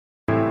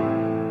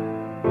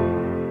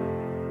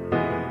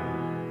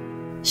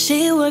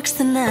She works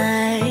the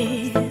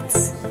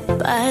nights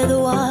by the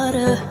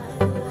water.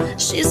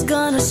 She's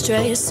gone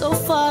astray, so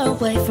far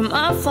away from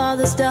our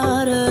father's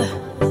daughter.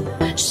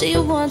 She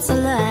wants a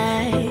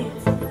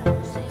life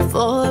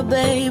for a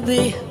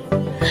baby,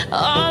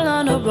 all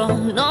on her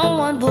own, no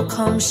one will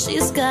come.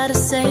 She's gotta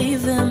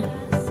save him.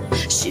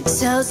 She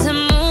tells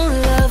him, oh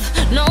love,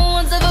 no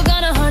one's ever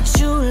gonna hurt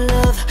you,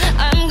 love.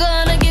 I'm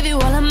gonna give you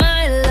all of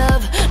my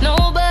love.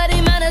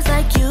 Nobody matters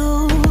like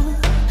you.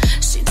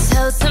 She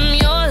tells him,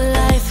 your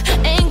life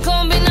ain't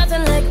gonna be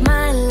nothing like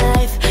my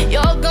life.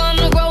 You're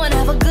gonna grow and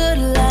have a good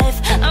life.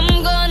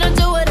 I'm gonna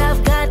do what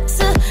I've got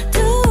to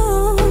do.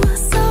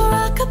 So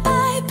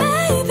rock-a-bye,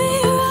 baby,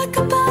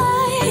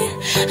 rock-a-bye.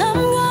 I'm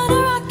gonna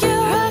rock you,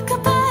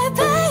 rock-a-bye,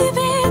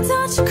 baby,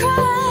 don't you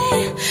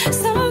cry.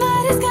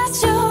 Somebody's got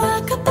you,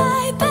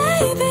 rock-a-bye,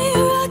 baby,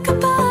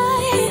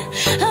 rock-a-bye.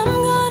 I'm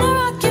gonna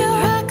rock you,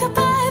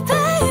 rock-a-bye,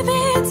 baby,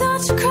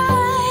 don't you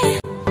cry.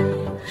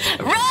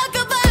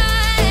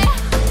 Rock-a-bye,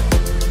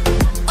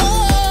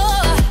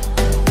 oh,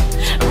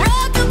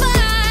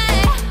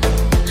 rock-a-bye,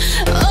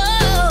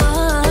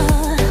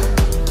 oh.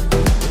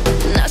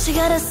 Now she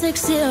got a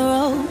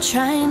 6-year-old,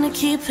 trying to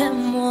keep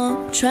him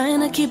warm, trying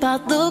to keep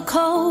out the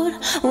cold.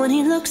 When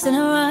he looks in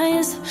her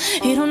eyes,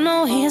 he don't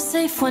know he is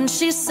safe when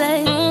she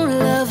say, oh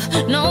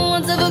love, no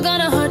one's ever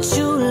gonna hurt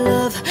you,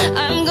 love.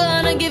 I'm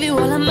gonna give you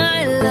all of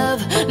my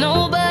love.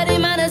 Nobody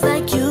matters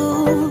like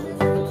you.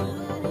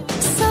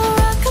 So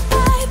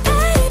rock-a-bye,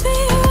 baby,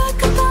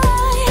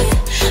 rock-a-bye.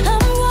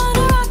 I'm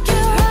gonna rock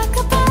you,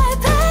 rock-a-bye,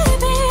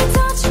 baby,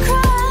 don't you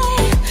cry.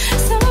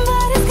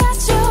 Somebody's got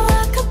you,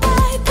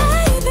 rock-a-bye,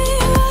 baby,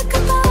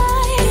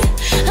 rock-a-bye.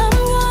 I'm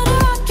gonna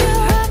rock you,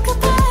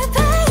 rock-a-bye,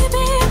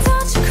 baby,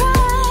 don't you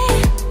cry.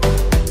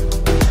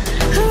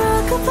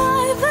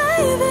 Rock-a-bye,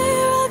 baby,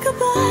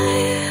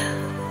 rock-a-bye.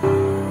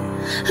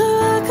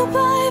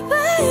 Rock-a-bye,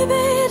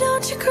 baby,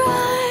 don't you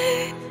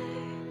cry.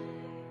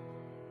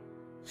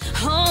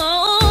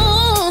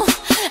 Oh,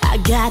 I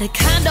got a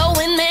condo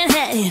in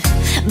Manhattan.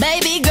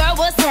 Baby girl,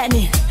 what's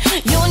happening?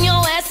 You and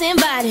your ass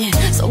invited,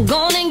 so go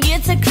on and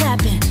get to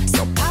clapping.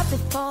 So pop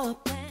it for a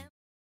plan.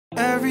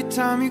 Every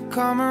time you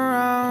come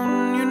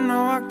around, you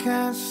know I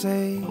can't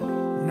say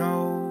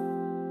no.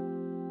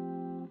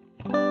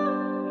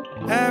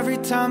 Every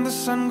time the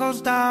sun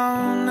goes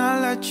down, I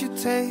let you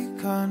take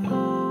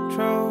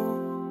control.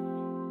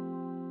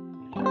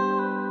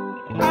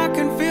 I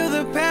can feel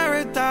the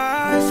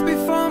paradise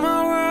before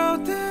my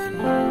world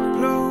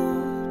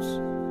implodes.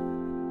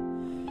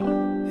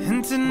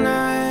 And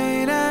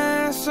tonight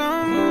there's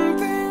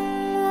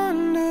something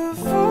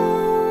wonderful.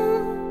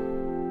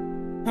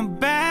 My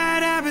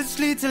bad habits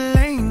lead to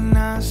late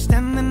nights,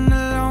 standing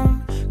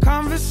alone.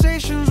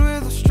 Conversations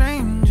with a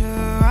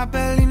stranger I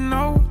barely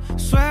know.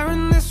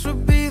 Swearing this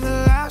would be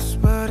the last,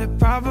 but it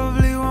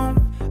probably won't.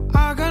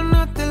 I got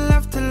nothing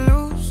left to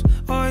lose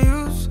or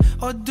use,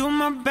 or do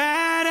my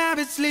bad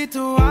habits lead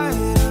to white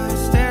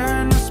eyes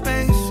staring into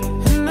space?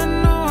 And I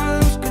know I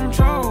lose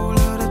control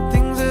of the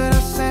things that I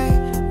say.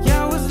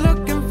 Yeah, I was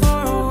looking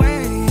for a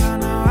way, I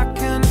know I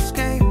can't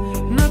escape.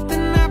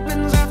 Nothing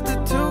happens after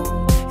 2.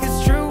 It's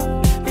true,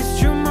 it's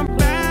true. My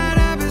bad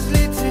habits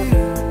lead to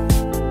you.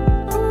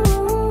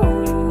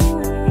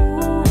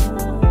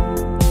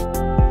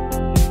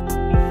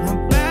 My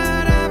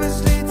bad habits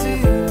lead to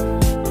you.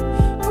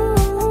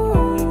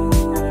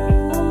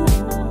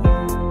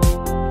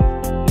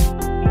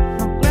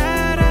 My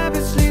bad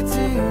habits lead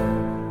to you.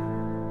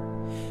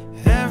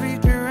 Every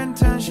pure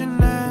intention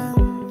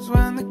ends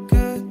when the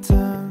good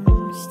time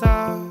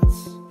starts.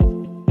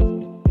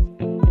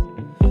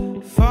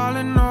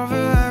 Falling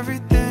over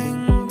everything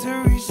to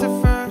reach the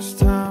first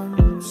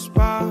time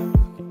spark.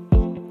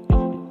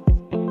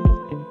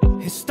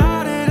 It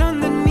started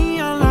under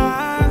neon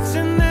lights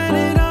and then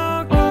it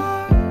all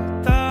got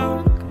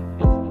dark.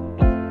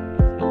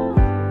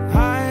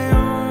 I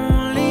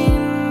only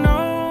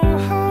know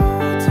how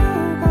to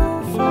go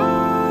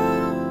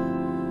far.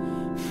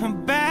 My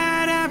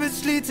bad habits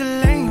lead to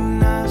late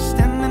nights,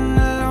 standing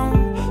alone.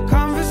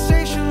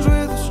 Conversations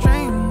with a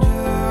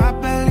stranger I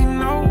barely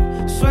know.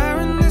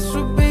 Swearing this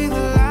would be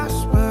the last,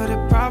 but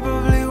it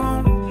probably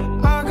won't.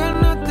 I got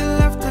nothing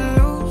left to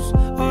lose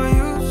or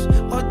use,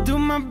 or do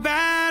my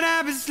bad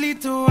habits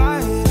lead to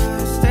white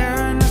eyes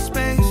staring into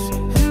space?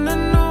 And I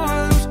know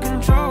I lose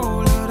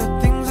control of the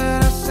things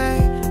that I say.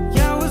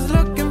 Yeah, I was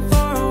looking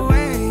for a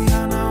way,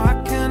 I know I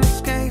can't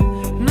escape.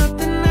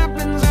 Nothing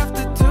happens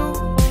after 2.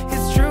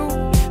 It's true,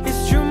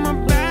 it's true. My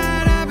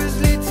bad habits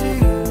lead to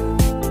you.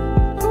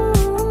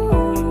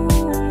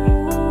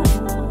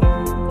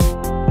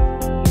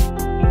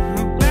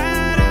 My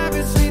bad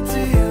habits lead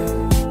to you.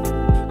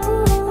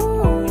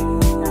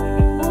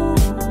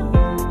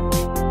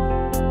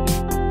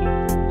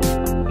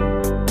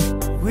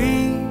 We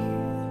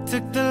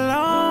took the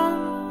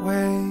long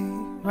way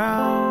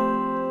round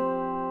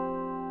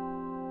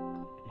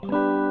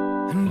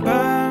and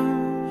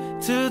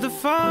burned till the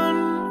fun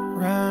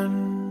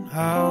ran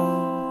out.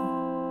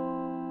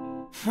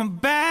 My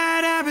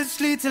bad habits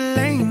lead to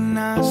late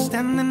nights,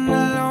 standing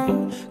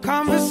alone.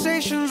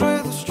 Conversations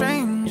with a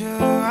stranger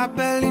I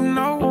barely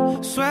know.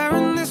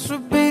 Swearing this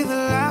would be the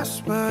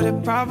last, but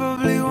it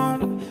probably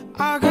won't.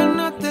 I got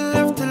nothing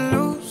left to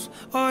lose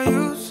or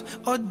use,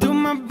 or do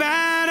my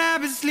bad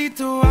habits lead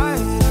to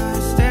white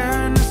eyes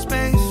staring into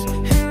space?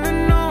 And I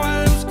know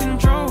I lose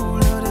control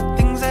of the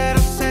things that I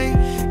say.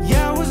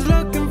 Yeah, I was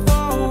looking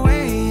for a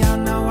way out,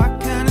 now I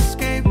can't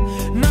escape.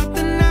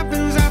 Nothing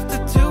happens after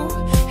two,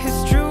 it's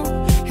true,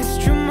 it's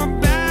true. My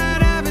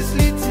bad habits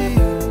lead to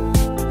you.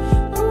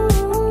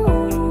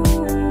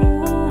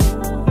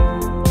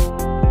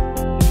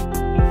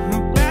 My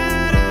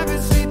bad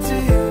habits lead to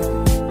you.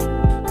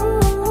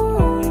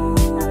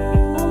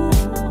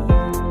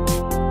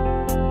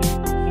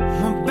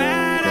 My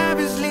bad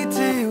habits lead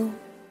to you.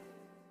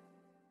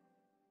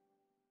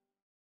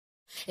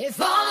 If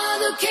all of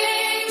the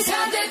kings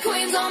had their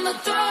queens on the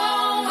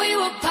throne, we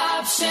would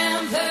pop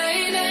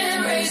champagne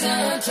and raise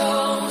a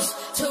toast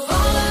to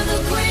all of the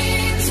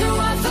queens who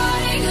are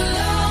fighting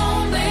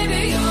alone.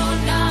 Baby, you're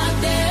not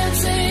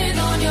dancing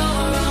on your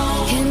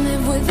own. Can't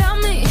live without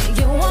me,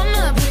 you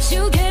wanna, but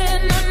you can't.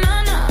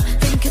 Nah.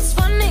 Think it's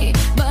funny,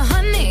 but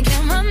honey,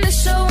 can't run the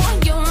show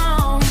on your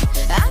own.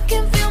 I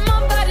can feel my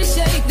body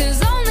shake,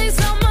 there's only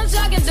so much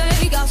I can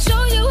take. I'll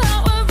show you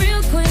how a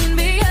real queen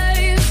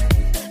behaves.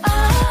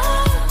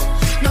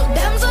 No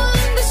damsel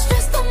in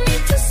distress, don't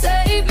need to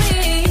save me.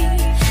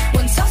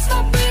 Once I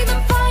stop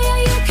breathing fire,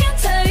 you can't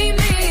tame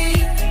me.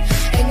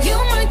 And you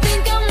might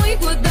think I'm weak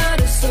without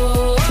a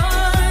sword,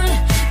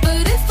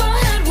 but if I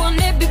had one,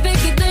 it'd be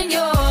bigger than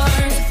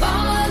yours. If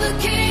all of the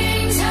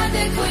kings had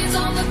their queens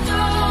on the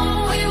throne,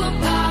 we would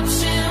pop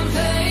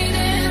champagne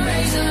and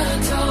raise a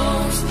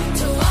toast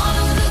to all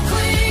of the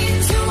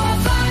queens who are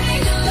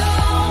fighting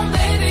alone.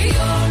 Baby,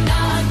 you're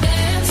not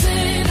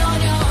dancing on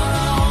your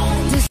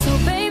own.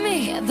 Disobey me,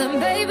 then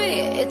baby,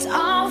 it's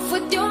off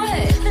with your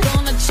head.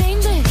 Gonna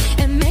change it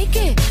and make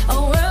it a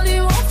world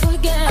you won't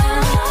forget.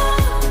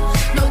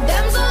 No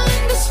damsel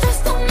in distress,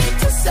 don't need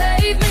to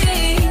save me.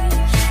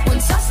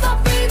 Once I stop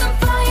breathing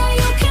fire,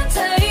 you can't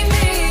take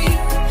me.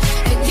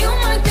 And you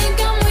might think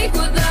I'm weak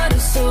without a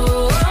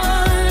sword,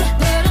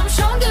 but I'm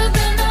stronger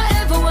than I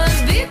ever was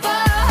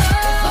before.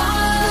 If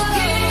all of the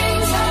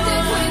kings had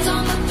their queens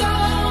on the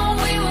throne,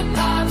 we would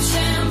pop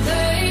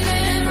champagne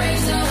and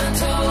raise a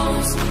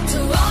toast to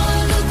all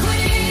of the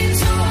queens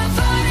who are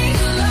fighting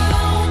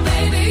alone.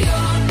 Baby,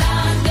 you're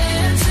not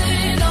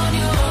dancing on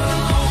your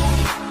own.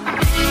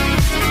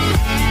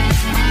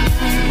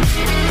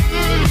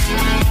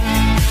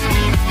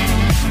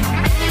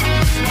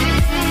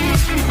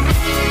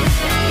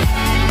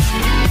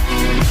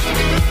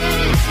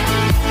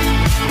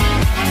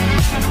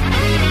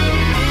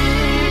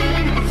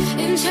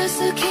 And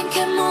just a king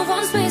can move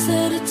one space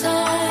at a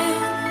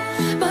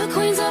time, but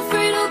queens are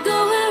free to go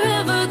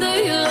wherever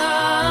they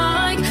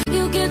like.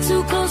 You get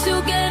too close,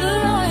 you'll get a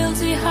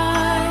loyalty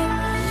high.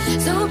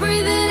 So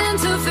breathe it in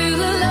to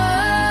feel alive.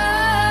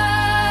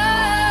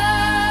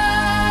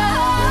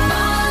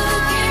 All the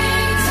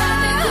kings had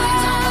their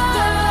queens on the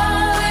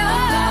throne. We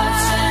would pop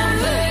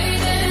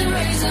champagne and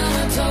raise a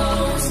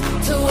toast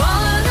to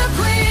all of the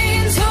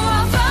queens who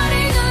are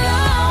fighting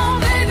alone.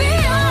 Baby,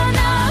 you're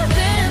not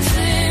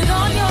dancing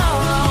on your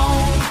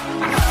own.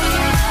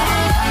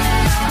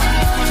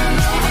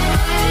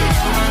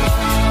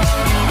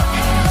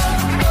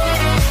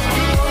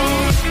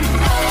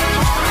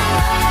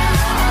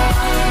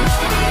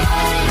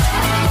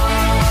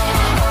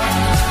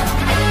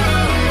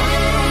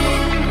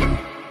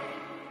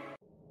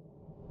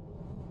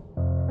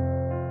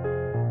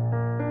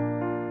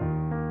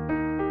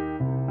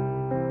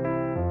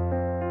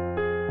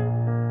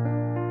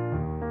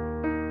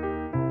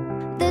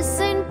 This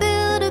ain't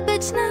build a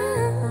bitch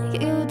now.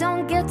 You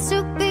don't get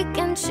to pick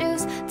and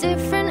choose.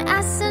 Different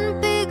ass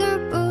and bigger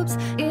boobs.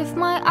 If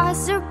my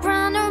eyes are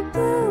brown or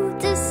blue,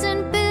 this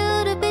ain't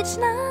build a bitch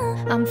now.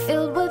 I'm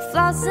filled with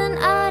flaws and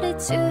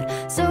attitude.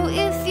 So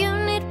if you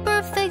need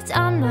perfect,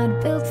 I'm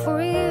not built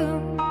for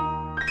you.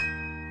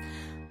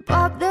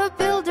 Bob the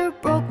Builder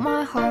broke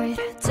my heart.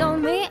 Told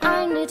me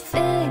I need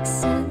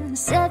fixing.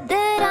 Said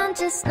that I'm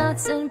just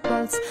nuts and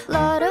bolts.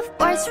 Lot of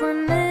parts were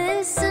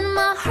missing.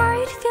 My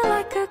heart feel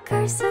like a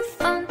curse of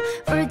fun.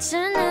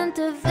 Virgin and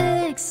a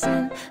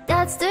vixen.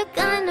 That's the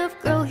kind of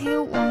girl he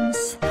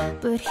wants,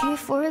 but he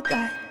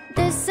forgot.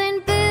 This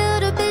ain't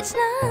build a bitch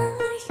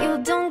now.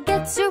 You don't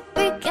get to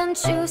pick and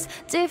choose.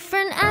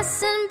 Different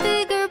ass and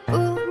bigger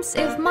boobs.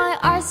 If my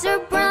eyes are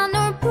brown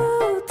or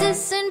blue,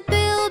 this ain't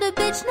build a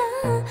bitch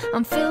now.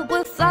 I'm filled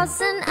with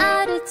flaws and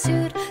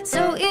attitude.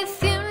 So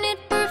if you need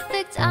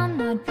perfect, I'm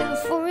not built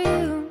for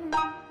you.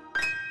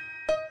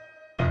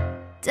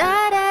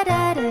 Da da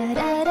da da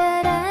da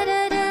da da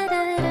da da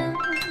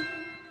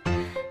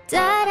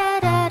da da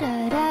da da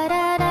da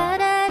da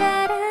da da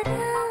da da.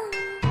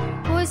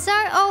 Boys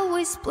are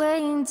always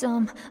playing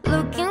dumb,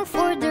 looking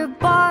for their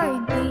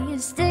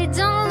Barbies. They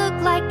don't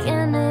look like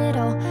an at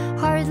all.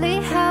 Hardly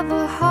have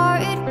a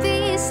heartbeat.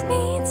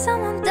 Need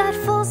someone that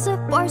falls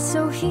apart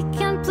so he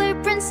can play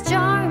Prince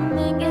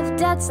Charming. If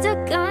that that's the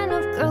kind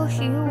of girl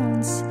he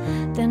wants.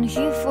 Then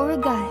he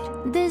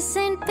forgot, this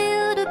ain't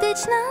build a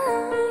bitch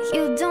now.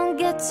 You don't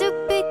get to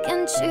pick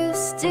and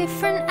choose,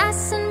 different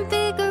ass and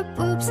bigger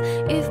boobs.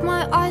 If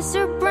my eyes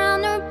are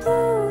brown or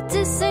blue,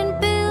 this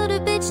ain't build a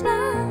bitch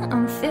now.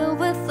 I'm filled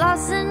with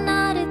flaws and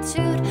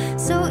attitude,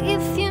 so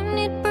if you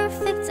need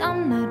perfect,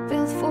 I'm not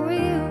built for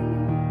you.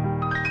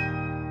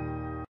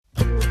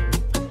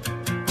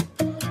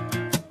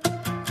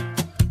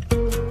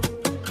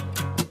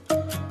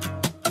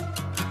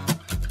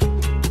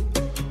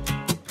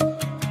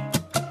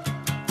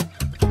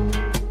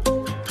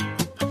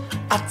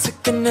 I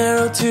took an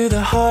arrow to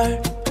the heart.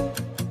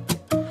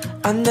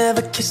 I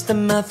never kissed a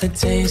mouth that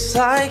tastes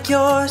like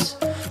yours.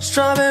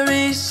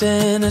 Strawberries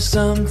and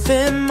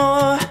something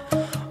more.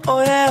 Oh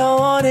yeah, I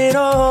want it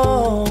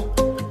all.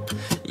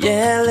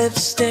 Yeah,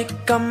 lipstick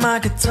on my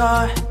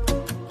guitar.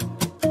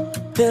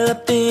 Fill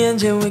up the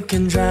engine, we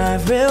can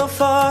drive real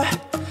far.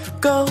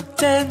 Go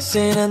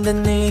dancing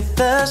underneath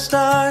the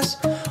stars.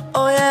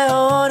 Oh yeah, I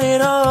want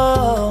it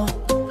all.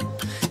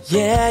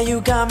 Yeah,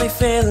 you got me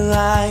feeling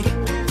like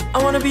I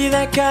wanna be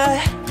that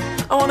guy.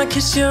 I wanna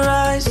kiss your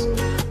eyes.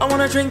 I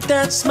wanna drink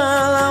that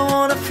smile. I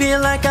wanna feel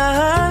like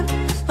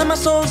like my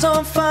soul's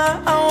on fire.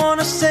 I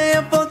wanna stay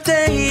up all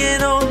day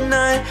and all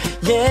night.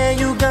 Yeah,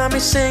 you got me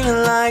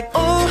singing like,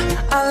 oh,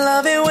 I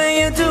love it when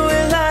you do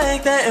it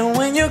like that. And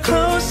when you're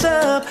close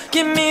up,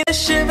 give me the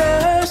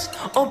shivers.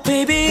 Oh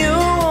baby, you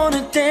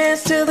wanna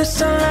dance till the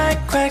sunlight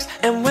cracks.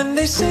 And when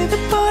they say the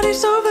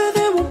party's over,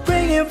 then we'll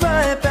bring it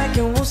right back.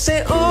 And we'll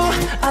say, oh,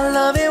 I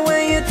love it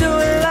when you do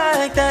it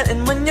like that.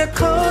 And when you're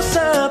close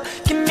up,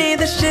 give me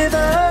the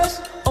shivers.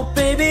 Oh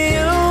baby,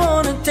 you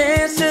wanna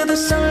dance till the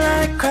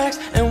sunlight cracks.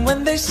 And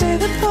when they say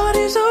the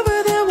party's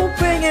over, then we'll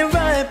bring it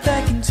right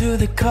back into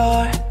the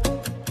car.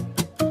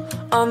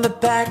 On the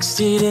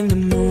backseat in the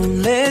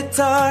moonlit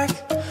dark.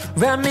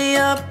 Wrap me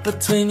up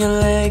between your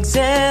legs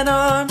and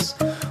arms.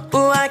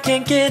 Ooh, I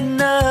can't get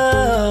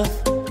enough.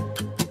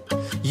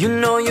 You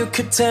know you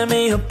could tear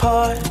me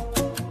apart.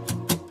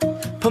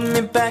 Put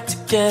me back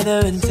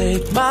together and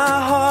take my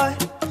heart.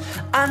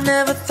 I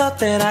never thought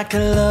that I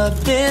could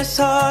love this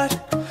hard.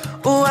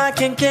 Ooh, I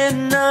can't get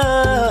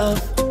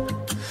enough.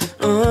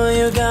 Ooh,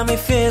 you got me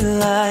feeling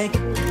like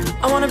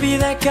I wanna be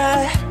that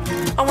guy.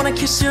 I wanna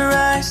kiss your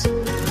eyes.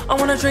 I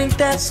wanna drink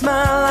that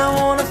smile. I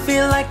wanna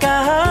feel like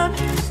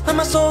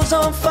my soul's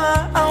on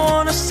fire. I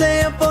wanna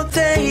stay up all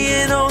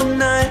day and all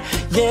night.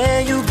 Yeah,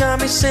 you got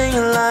me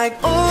singing like,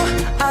 oh,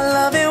 I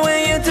love it when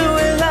you do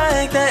it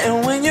like that.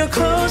 And when you're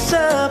close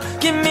up,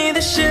 give me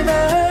the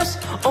shivers.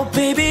 Oh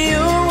baby,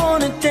 you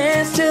wanna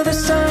dance till the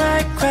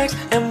sunlight cracks.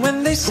 And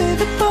when they say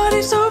the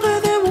party's over,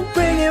 then we'll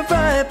bring it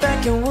right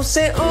back. And we'll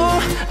say, oh,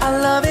 I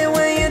love it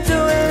when you do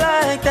it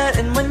like that.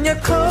 And when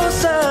you're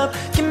close up,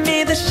 give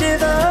me the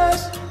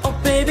shivers. Oh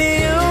baby,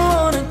 you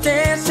wanna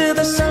dance till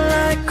the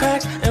sunlight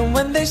cracks. And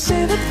when they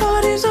say the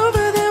party's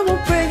over, then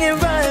we'll bring it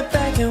right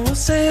back. And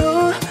we'll say,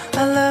 oh,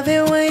 I love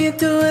it when you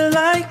do it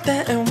like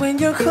that. And when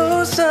you're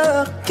close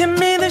up, give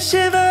me the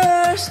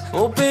shivers.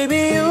 Oh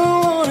baby, you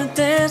wanna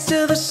dance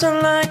till the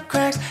sunlight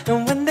cracks.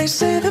 And when they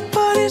say the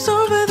party's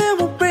over, then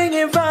we'll bring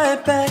it right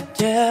back,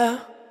 yeah.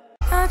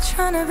 Not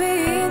tryna be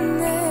in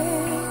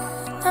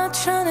there, not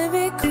tryna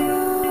be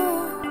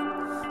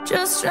cool,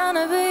 just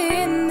tryna be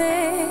in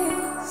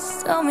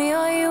this. Tell me,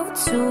 are you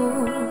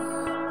too?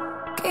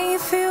 Can you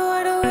feel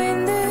where the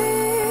wind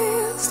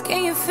is?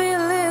 Can you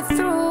feel it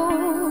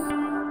through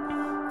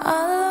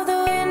all of the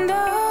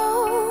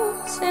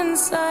windows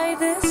inside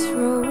this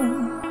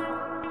room?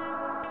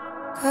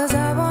 'Cause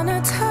I wanna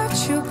touch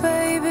you,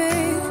 baby.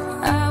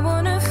 I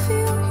wanna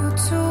feel you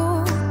too.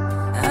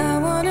 I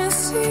wanna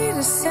see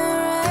the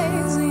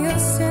sunrise and your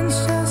sins,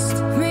 just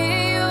me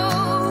and you.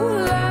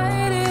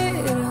 Light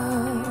it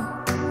up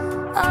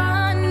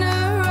on the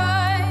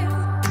right.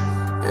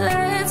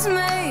 Let's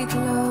make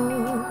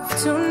love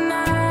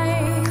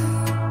tonight.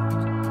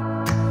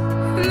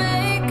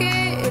 Make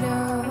it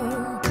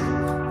up.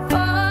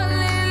 Fall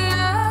in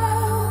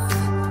love.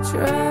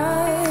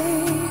 Try.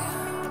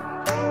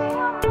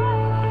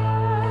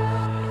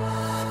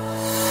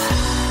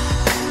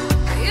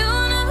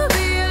 You'll never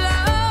be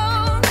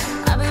alone.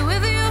 I'll be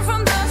with you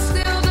from dusk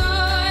till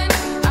dawn.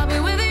 I'll be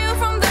with you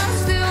from dusk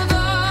till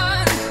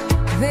dawn.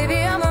 Baby,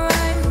 I'm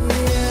right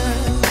here.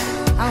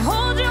 I'll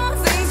hold you when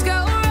things go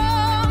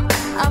wrong.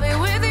 I'll be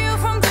with you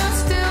from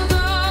dusk till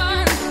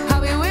dawn.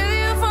 I'll be with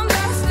you from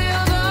dusk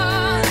till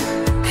dawn.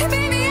 Hey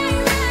baby, I'm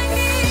right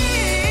here.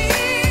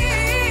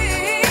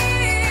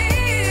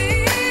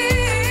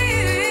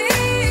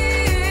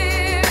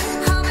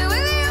 I'll be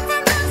with you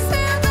from dusk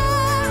till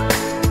dawn.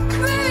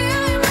 Baby,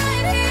 I'm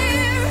right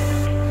here.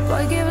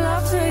 Boy, give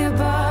love to your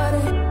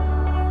body.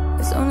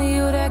 It's only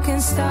you that can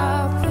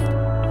stop it.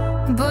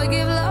 Boy,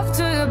 give love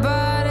to your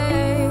body.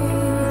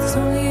 It's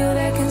only you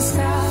that can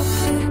stop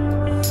it.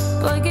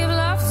 Boy, give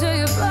love to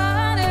your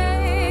body.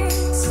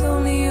 It's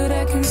only you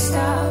that can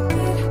stop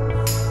it.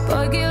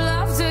 Boy, give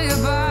love to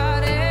your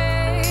body.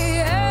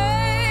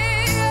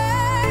 Hey,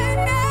 hey,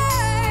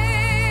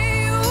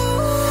 hey,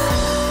 ooh.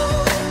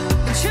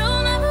 But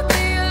you'll never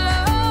be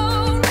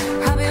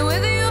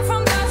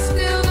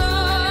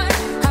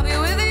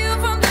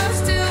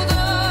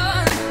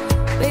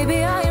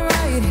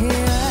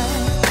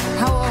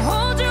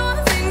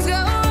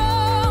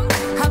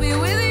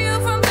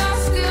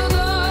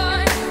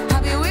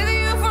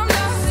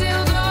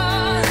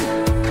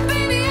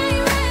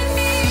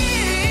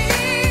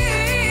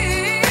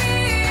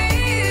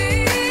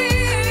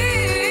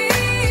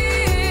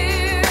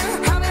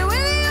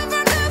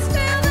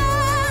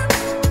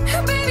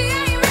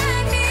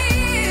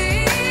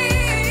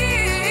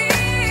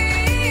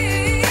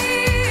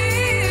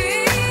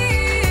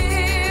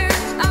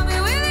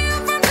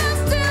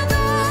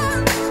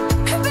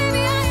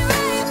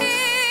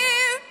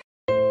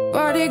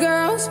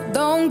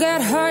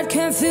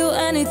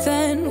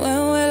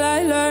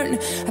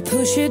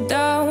push it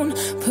down,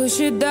 push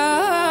it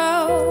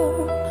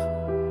down.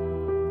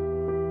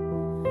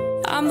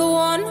 I'm the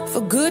one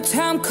for good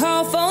time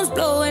call, phones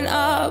blowing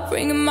up,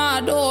 ringing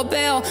my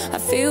doorbell. I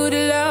feel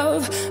the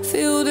love,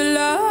 feel the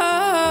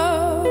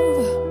love.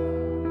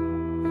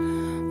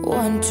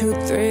 1, 2,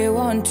 3,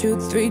 1, 2,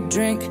 3,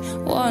 drink.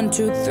 1,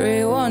 2,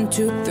 3, 1,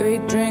 2, 3,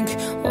 drink.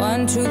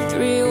 1, 2,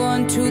 3,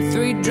 1, 2,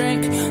 3,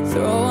 drink.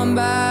 Throw 'em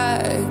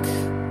back.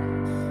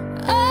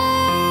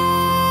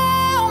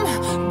 I'm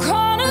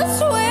gonna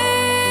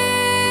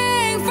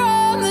swing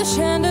from the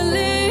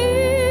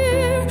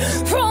chandelier,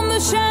 from the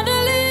chandelier.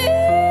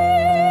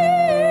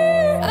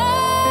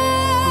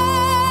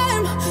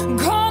 I'm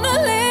gonna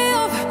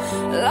live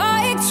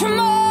like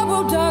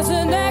tomorrow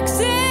doesn't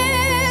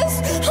exist,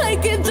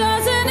 like it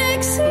doesn't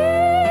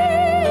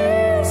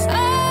exist.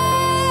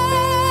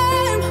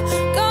 I'm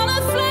gonna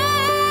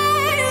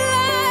fly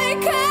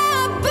like a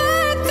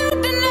bird through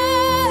the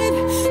night,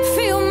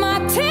 feel my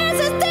tears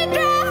as they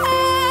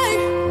dry.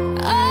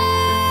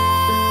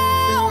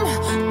 I'm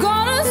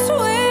gonna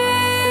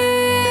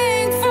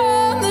swing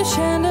from the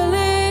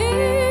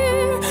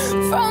chandelier,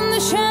 from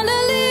the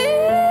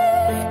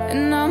chandelier.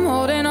 And I'm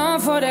holding on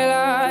for their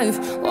life,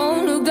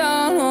 won't look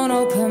down, won't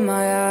open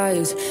my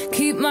eyes.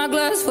 Keep my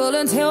glass full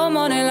until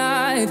morning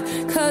light,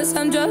 'cause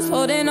I'm just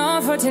holding on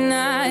for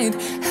tonight.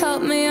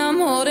 Help me, I'm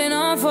holding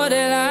on for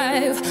their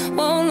life.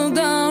 Won't look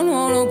down,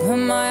 won't open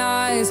my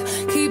eyes.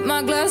 Keep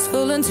my glass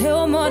full until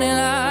morning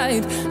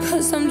light,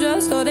 'cause I'm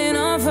just holding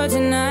on for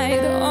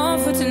tonight, on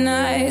for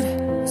tonight.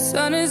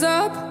 Sun is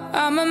up,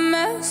 I'm a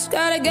mess,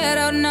 gotta get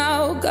out now,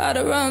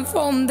 gotta run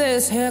from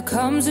this. Here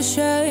comes the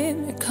shame,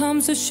 here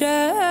comes the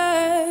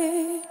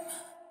shame.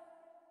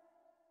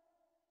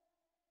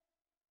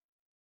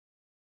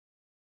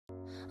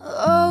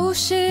 Oh,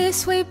 she's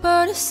sweet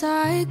but a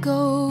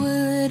psycho, a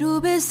little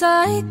bit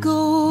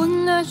psycho,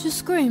 and now she's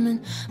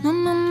screaming,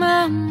 mama,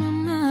 mama,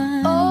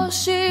 mama. Oh,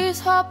 she's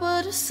hot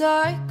but a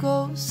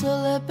psycho,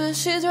 celeb but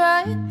she's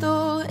right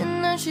though,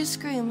 and now she's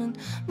screaming,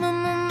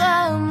 mama,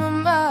 mama,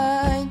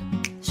 mine.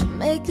 She'll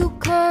make you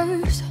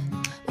curse,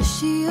 is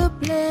she a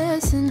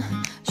blessing?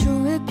 She'll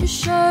rip your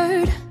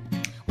shirt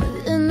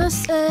within a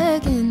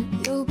second.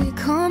 You'll be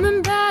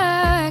coming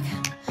back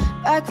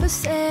for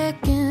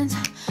seconds.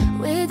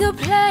 With your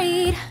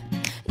plate,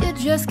 you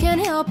just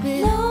can't help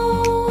it.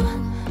 No,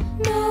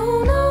 no,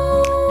 no.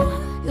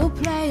 You'll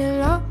play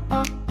along,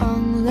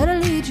 let her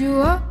lead you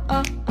on.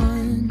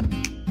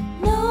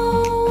 No,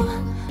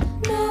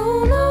 no,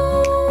 no.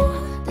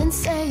 Then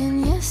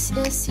saying yes,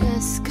 yes,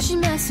 yes, 'cause she's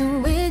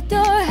messing with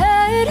your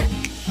head.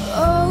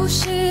 Oh,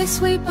 she's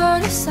sweet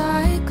but a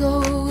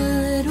psycho, a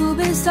little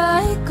bit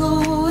psycho,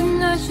 and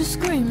now she's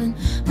screaming,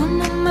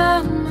 mama,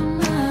 mama, mama.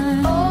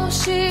 Oh,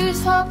 she's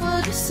hot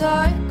but a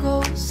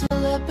psycho,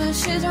 celeb but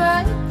she's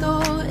right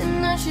though, and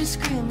now she's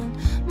screaming,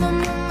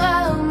 mama,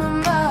 mama, mama.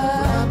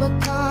 Grab a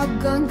cop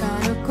gun,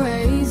 got her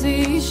crazy,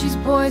 she's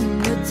poison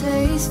but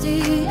tasty.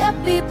 Yeah,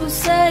 people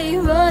say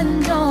run,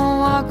 don't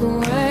walk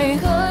away,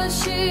 'cause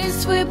she's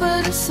sweet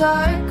but a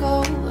psycho,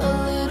 a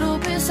little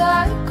bit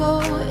psycho,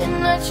 and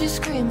now she's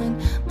screaming,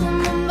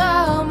 mama,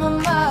 mama,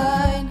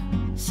 mine.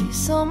 See,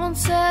 someone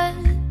said,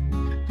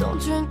 don't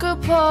drink her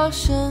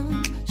potion,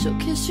 she'll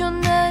kiss your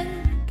neck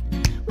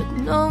with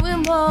no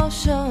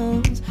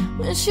emotions.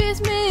 When she's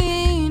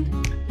mean,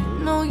 you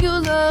know you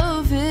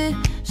love it.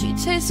 She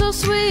tastes so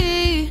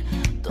sweet,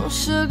 don't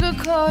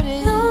sugarcoat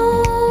it. No,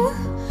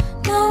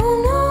 no,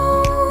 no.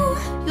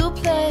 You'll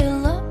play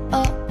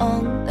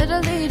along, let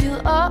her lead you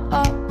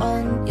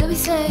on. You'll be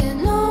saying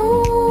no,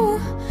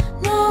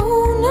 no,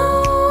 no.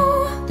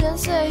 Then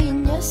saying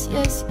yes,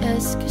 yes,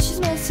 yes, 'cause she's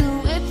messing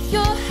with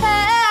your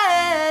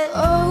head.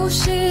 Oh,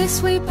 she's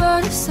sweet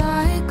but a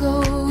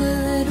psycho, a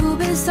little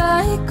bit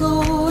psycho,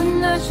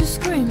 and now she's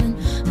screaming,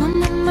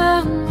 mama,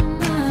 mama,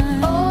 mama.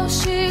 Oh,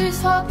 she's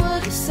hot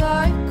but a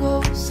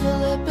psycho,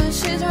 celeb but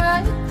she's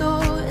right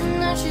though, and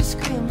now she's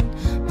screaming,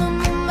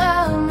 mama,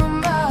 mama, mama.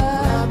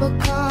 Grab a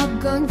cop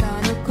gun,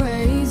 got her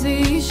crazy,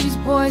 she's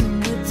poison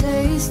but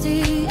tasty.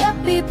 Yeah,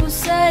 people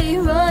say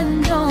run,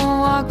 don't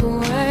walk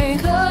away,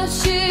 'cause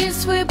she's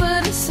sweet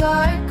but a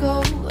psycho,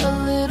 a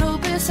little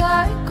bit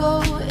psycho,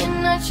 and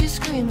now she's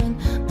screaming,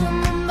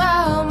 mama,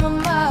 mama,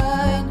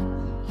 mine.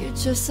 You're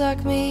just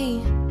like me,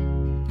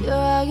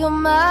 you're out your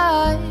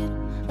mind.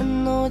 I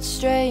know it's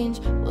strange,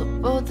 we're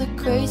both the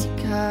crazy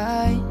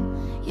kind.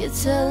 You're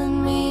telling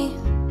me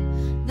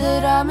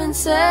that I'm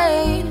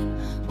insane,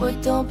 boy,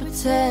 don't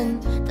pretend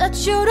that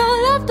you don't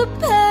love the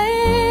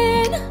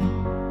pain.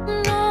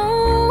 No,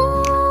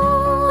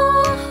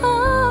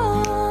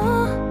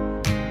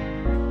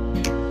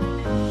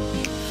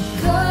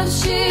 'cause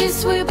she's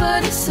sweet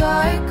but a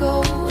psycho,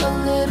 a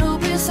little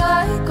bit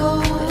psycho,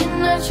 and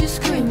now she's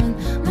screaming,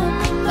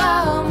 mama,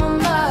 mama,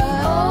 mama.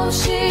 Oh,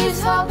 she's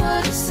hot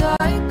but a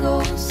psycho,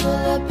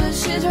 celeb but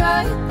she's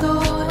right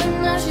though, and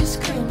now she's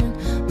screaming,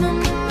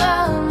 mama,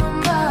 mama,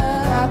 mama.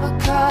 Grab a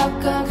cop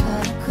gun,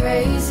 kinda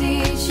crazy,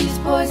 she's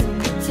poison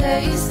but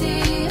tasty.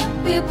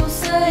 People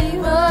say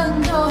run,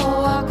 don't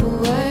walk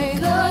away,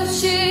 'cause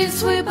she's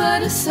sweet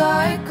but a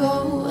psycho,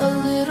 a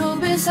little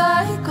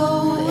psycho.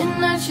 At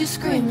night she's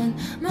screaming,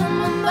 my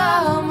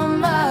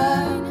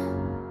mind.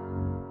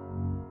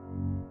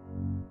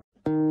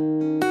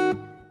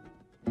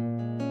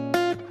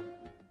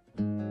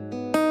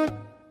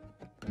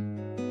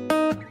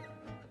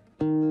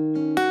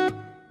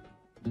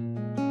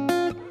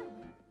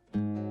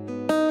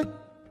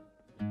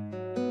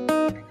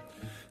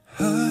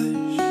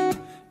 Hush,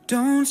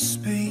 don't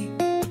speak.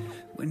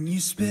 When you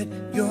spit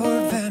your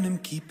venom,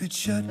 keep it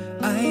shut.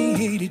 I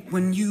hate it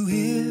when you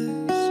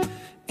hiss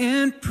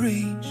and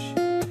preach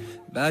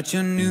about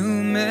your new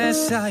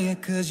messiah,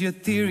 'cause your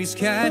theories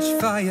catch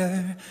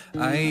fire.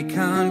 I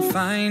can't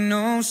find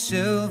no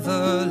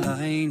silver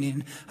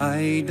lining.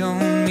 I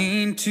don't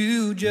mean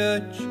to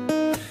judge,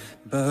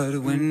 but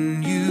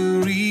when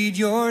you read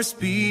your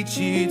speech,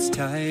 it's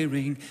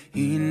tiring.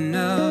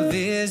 Enough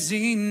is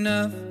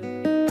enough.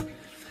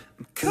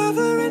 I'm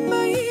covering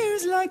my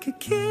ears like a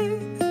kid.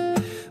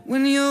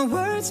 When your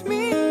words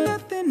mean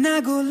nothing, I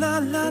go la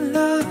la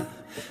la.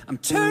 I'm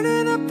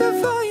turning up the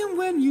volume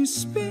when you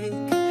speak,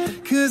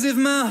 'cause if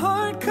my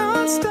heart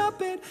can't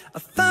stop it, I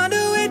find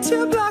a way to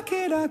block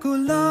it. I go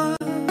la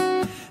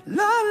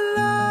la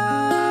la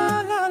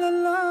la la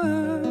la.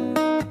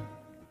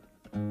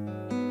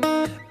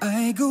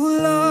 I go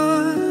la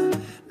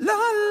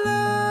la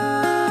la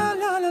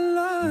la la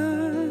la.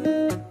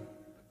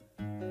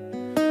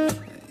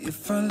 If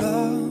our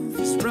love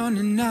is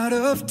running out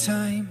of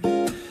time,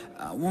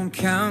 I won't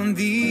count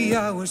the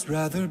hours,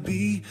 rather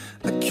be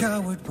a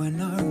coward when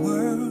our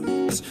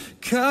worlds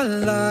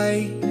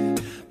collide.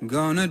 I'm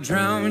gonna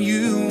drown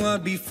you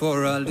out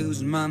before I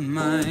lose my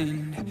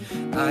mind.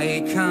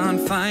 I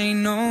can't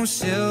find no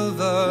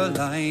silver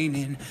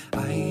lining.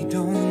 I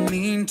don't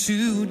mean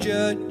to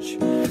judge,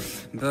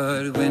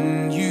 but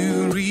when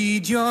you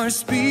read your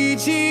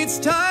speech, it's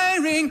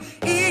tiring.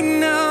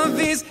 Enough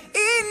is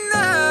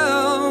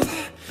enough.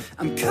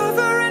 I'm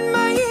covering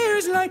my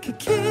ears like a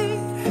kid.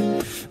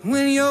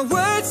 When your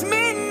words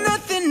mean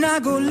nothing, I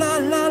go la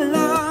la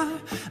la.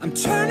 I'm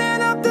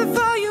turning up the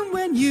volume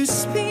when you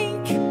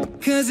speak,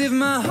 'cause if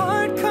my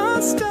heart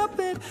can't stop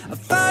it, I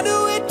find a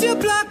way to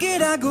block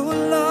it. I go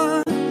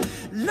la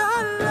la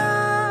la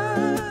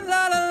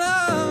la la la.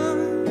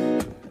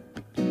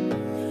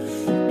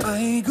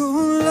 I go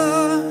la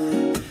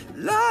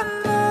la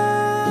la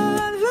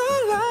la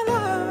la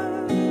la.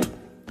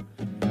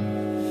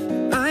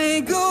 I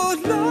go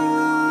la.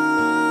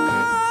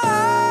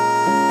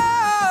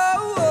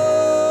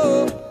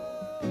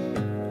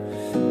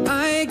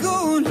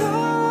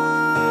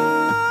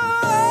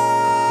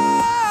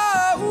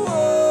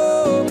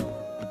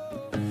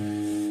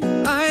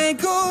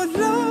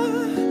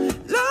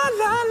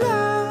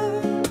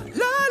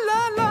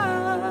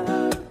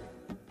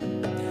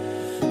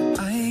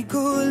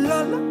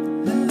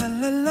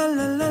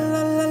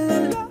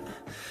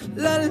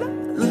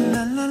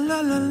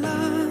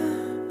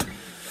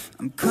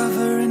 I'm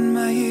covering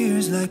my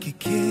ears like a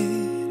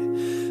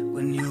kid.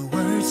 When your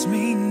words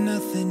mean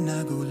nothing,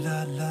 I go la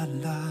la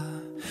la.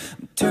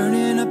 I'm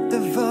turning up the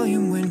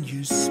volume when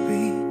you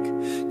speak,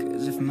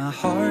 'cause if my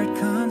heart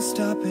can't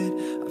stop it,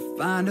 I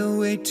find a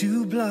way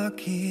to block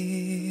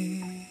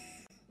it.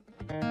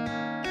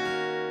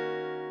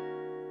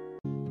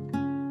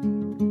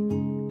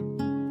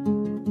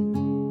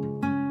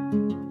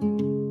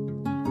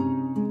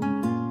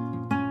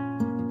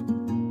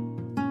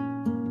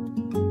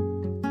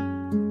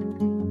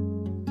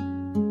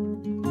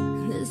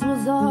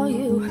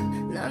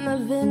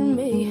 Loving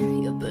me,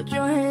 you put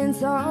your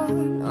hands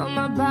on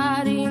my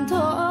body and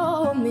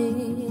told me,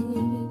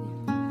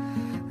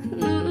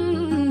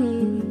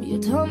 you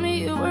told me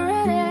you were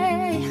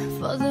ready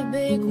for the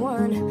big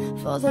one,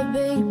 for the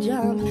big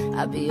jump.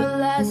 I'll be your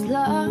last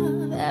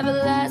love,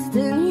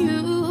 everlasting,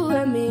 you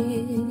and me.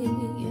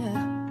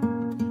 Yeah.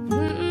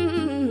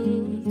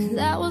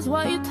 That was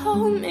what you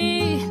told me.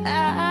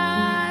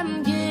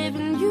 I'm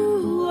giving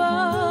you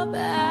up,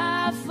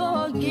 I've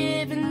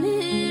forgiven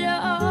it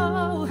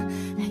all.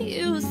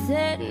 You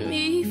set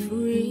me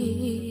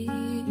free,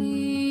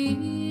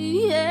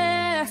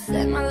 yeah.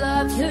 Send my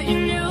love to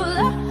your new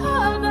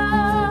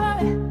lover,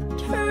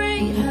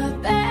 treat her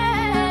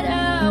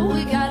better. We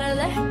gotta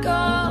let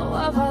go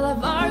of all of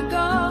our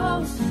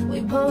goals. We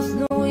both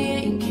know we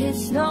ain't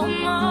kids no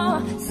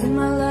more. Send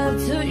my love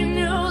to your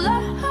new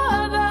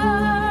lover,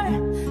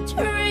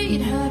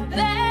 treat her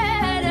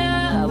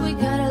better. We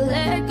gotta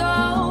let go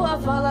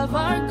of all of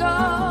our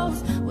goals.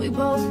 We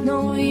both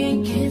know we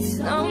ain't kids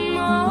no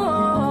more.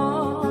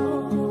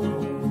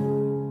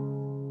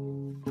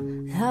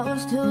 I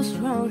was too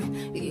strong,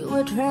 you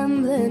were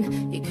trembling.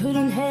 You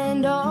couldn't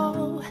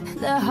handle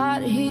the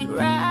hot heat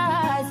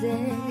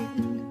rising.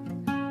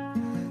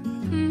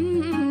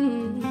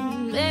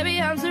 Baby,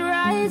 I'm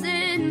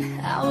rising.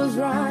 I was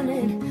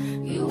running,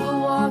 you were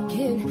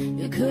walking.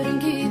 You couldn't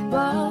keep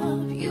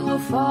up, you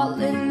were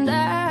falling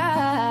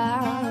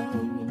down.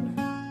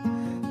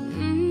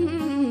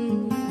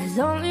 There's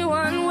only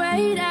one way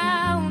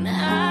down.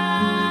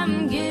 I'm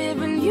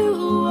giving you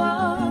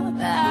up,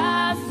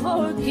 I've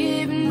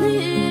forgiven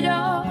it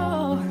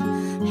all.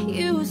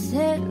 You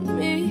set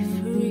me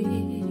free.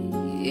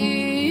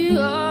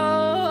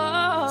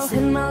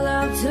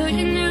 love to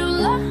your new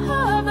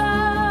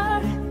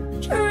lover.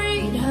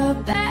 Treat her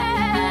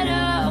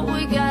better.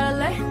 We gotta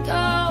let go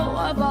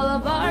of all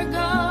of our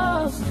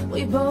goals.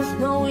 We both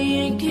know we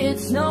ain't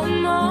kids no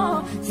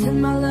more.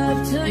 Send my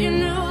love to your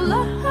new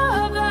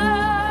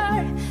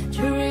lover.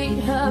 Treat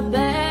her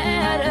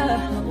better.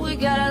 We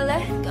gotta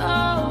let go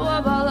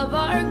of all of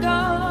our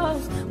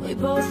goals. We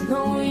both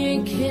know we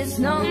ain't kids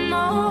no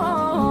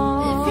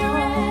more. If you're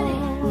ready,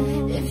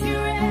 if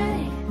you're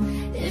ready,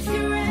 if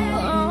you're ready,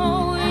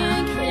 oh, we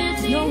ain't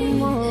kids no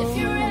more. If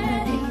you're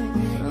ready,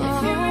 if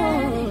you're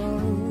ready,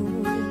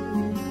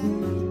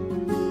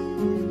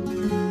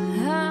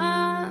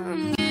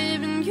 I'm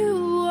giving you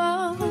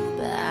all,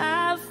 but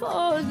I've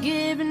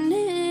forgiven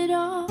it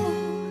all.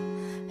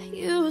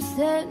 You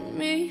set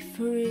me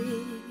free.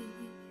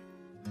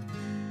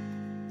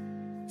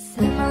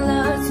 Send my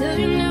love to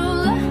your new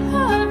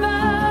lover.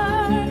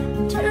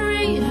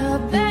 Treat her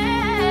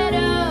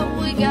better.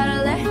 We gotta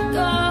let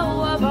go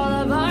of all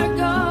of our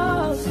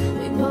goals.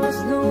 We both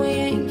know we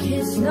ain't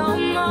kids no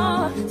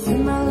more.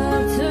 Send my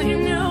love to your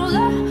new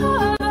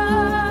lover.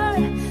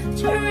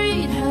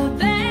 Treat her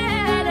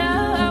better.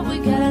 We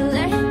gotta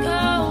let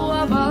go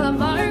of all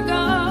of our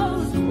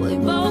goals. We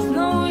both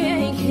know we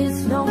ain't kids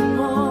no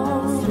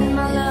more. Send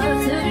my love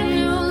to your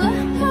new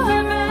lover.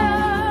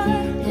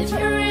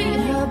 Treat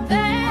her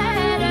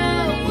better.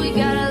 We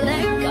gotta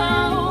let go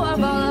of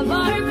all of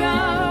our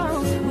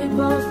goals. We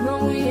both know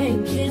we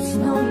ain't kids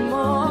no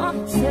more.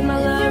 Send my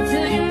love to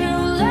your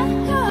new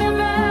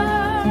lover.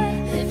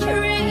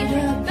 Treat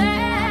her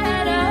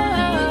better.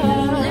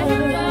 Let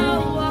go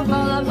of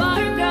all of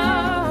our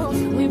goals.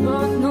 We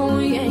both know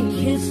we ain't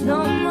kids no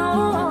more.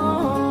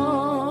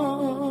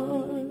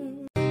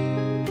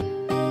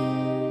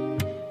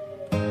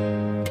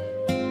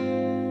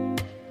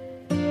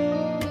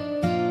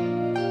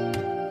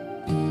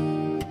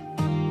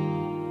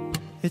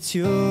 It's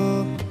you,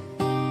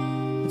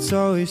 it's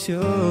always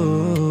you.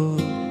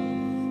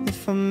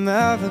 If I'm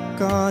ever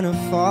gonna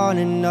fall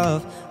in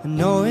love, I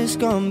know it's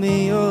gonna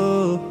be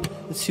you.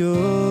 It's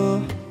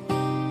you,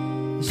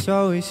 it's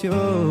always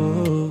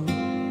you.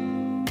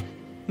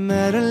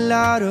 Met a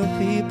lot of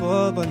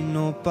people, but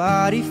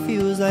nobody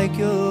feels like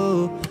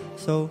you.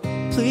 So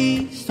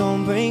please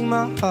don't break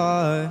my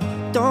heart,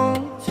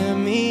 don't tear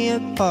me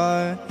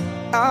apart.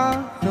 I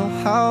know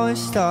how it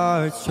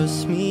starts,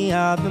 trust me,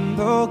 I've been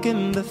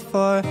broken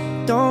before.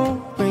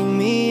 Don't bring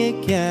me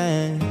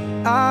again,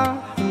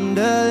 I'm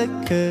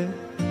delicate.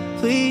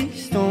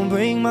 Please don't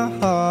break my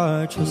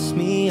heart, trust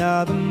me,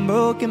 I've been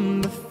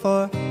broken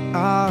before.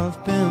 I've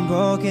been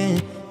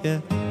broken, yeah.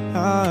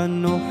 I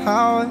know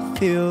how it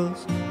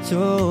feels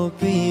to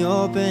be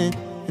open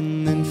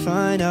and then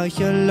find out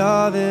your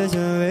love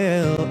isn't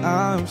real.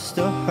 I'm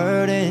still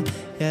hurting,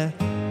 yeah.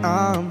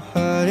 I'm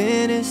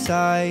hurting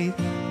inside.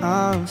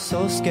 I'm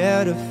so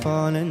scared of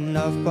falling in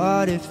love,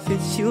 but if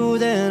it's you,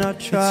 then I'll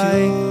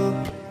try.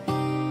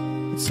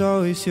 It's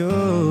always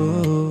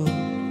you.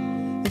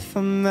 If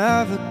I'm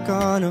ever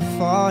gonna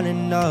fall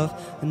in love,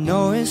 I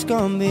know it's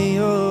gonna be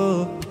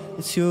you.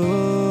 It's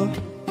you,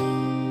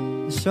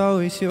 it's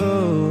always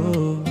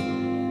you.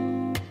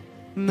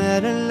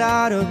 Met a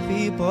lot of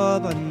people,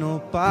 but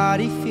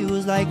nobody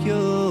feels like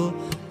you.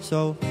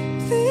 So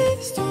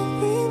please don't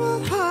break my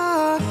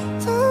heart,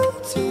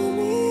 don't tear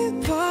me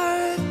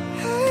apart.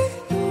 I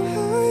know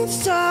how it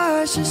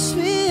starts, just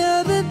me,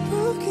 I've been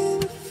broken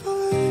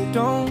before.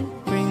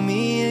 Don't bring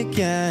me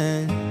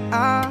again,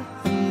 I'm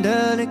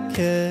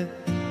delicate.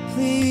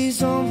 Please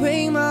don't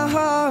break my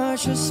heart,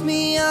 trust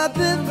me, I've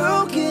been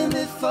broken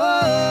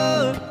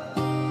before.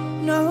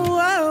 No,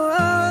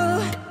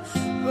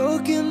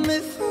 broken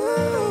before.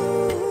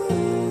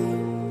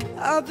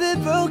 I've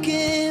been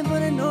broken,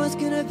 but I know it's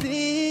gonna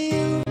be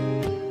you.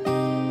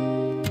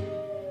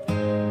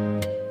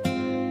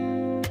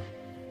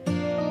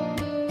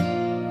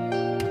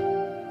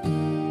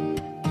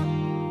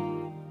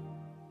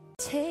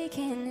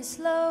 Taking it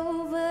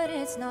slow, but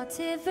it's not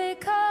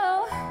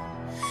typical.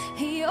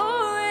 He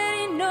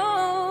already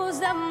knows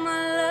that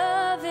my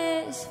love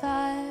is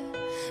fire.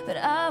 But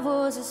I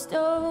was a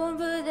stone,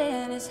 but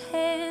then his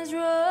hands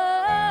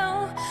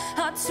rolled.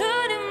 I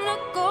turned him to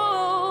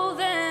gold,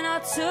 then I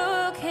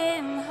took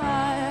him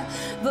higher.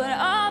 But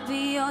I'll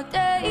be your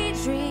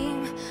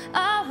daydream,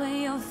 I'll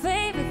be your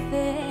favorite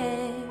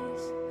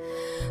things.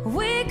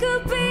 We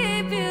could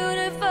be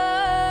beautiful,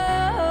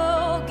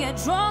 get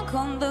drunk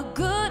on the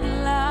good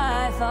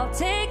life. I'll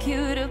take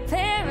you to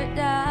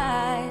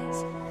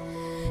paradise.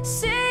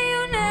 Say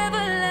you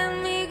never let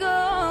me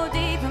go.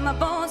 Deep in my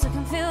bones I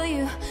can feel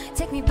you.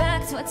 Take me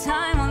back to a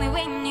time only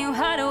we knew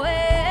how to wait.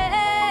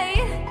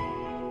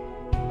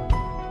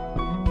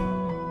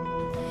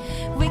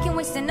 We can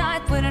waste a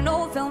night with an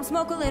old film,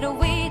 smoke a little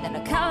weed and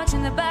a couch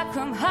in the back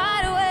room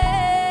hideaway.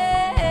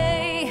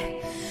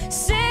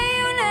 Say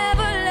you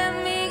never let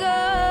me go.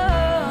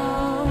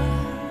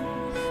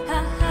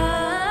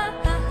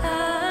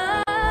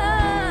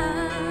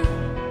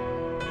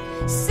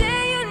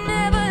 Say you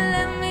never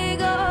let me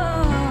go.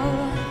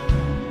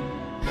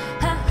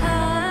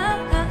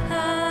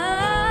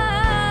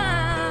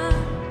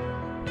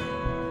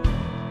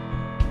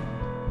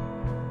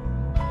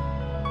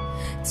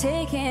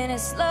 taking it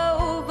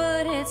slow,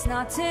 but it's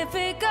not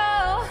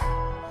typical.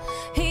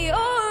 He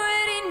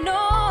already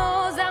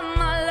knows that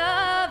my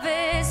love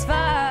is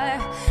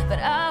fire, but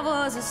I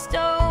was a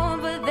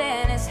stone, but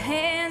then his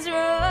hands were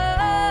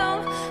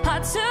on. I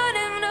turned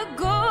him to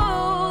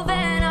gold,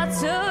 then I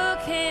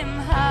took him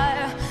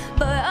higher.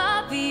 But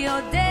I'll be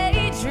your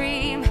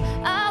daydream,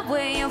 I'll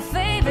wear your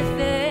favorite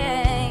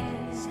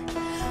things.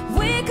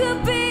 We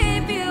could be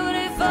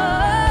beautiful,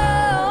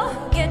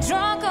 get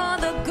drunk on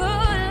the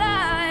good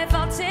life,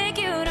 I'll take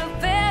you to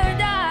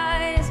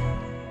paradise.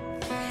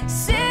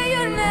 Say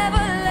you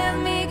never let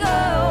me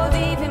go,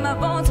 deep in my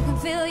bones I can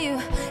feel you.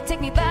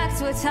 Take me back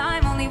to a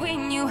time only we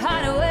knew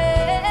how to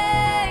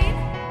wait.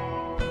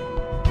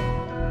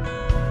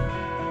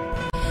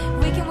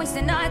 We can waste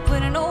the night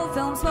with an old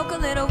film, smoke a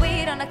little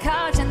weed on the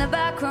couch in the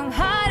back room,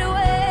 hide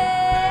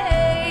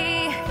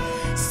away.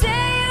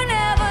 Say you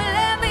never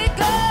let me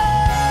go.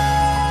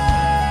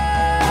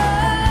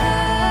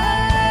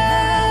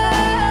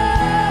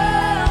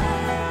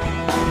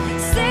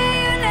 Say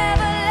you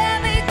never let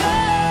me go.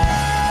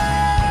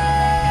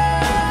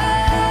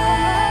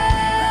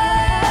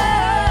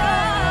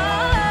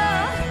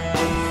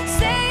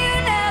 Say you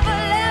never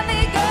let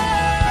me go.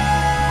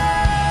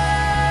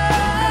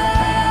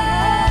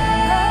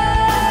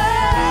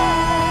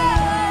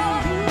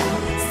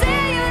 Say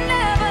you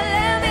never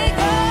let me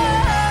go.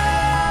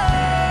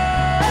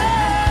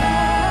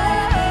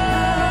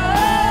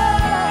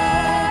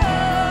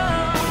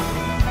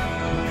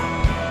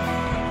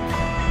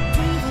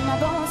 Deep in my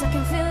bones I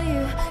can feel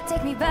you.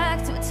 Take me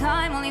back to a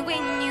time only we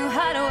knew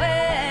how to wait.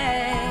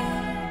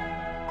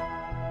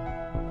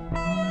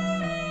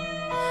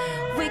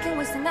 We can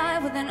waste the night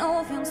with an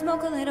old film,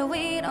 smoke a little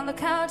weed on the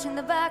couch in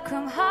the back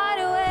room, hide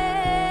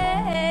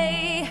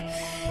away.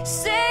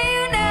 Say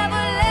you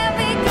never let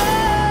me go.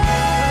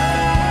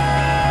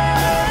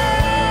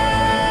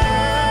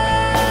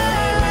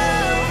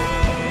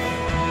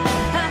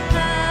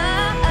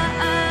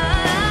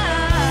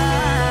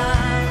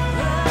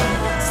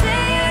 Say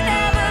you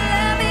never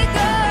let me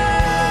go.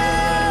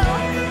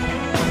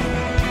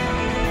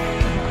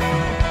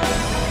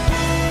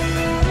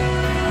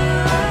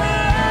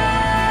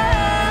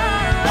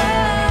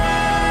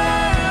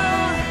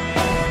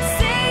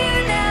 Say you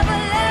never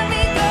let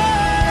me go.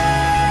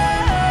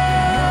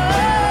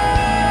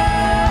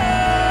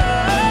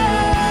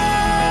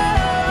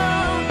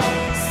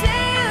 Say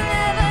you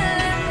never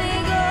let me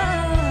go.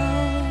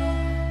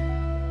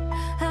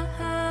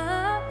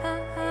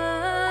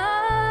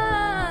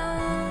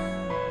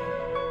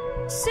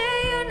 Say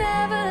you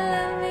never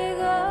let me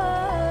go.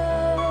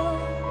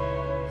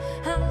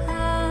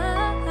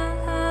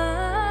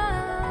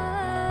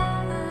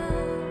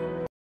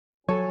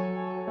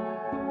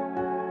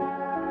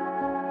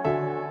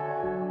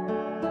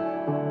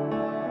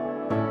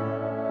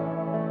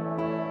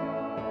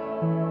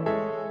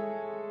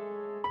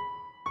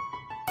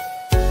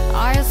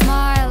 I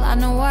smile, I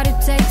know what it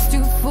takes to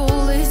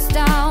pull this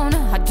down.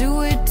 I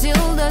do it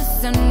till the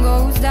sun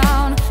goes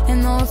down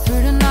and all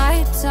through the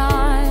night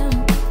time.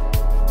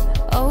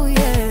 Oh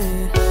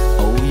yeah.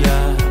 Oh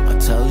yeah, I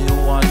tell you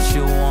what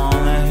you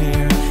wanna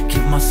hear.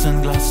 Keep my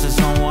sunglasses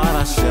on while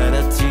I shed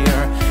a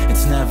tear.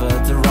 It's never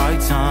the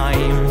right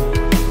time.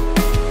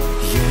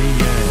 Yeah,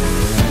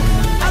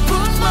 yeah. I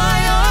put my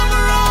arm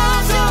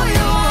around, show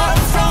you how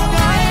strong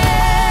I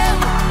am.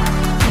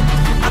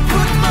 I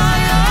put my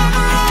arm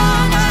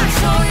around and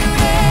show you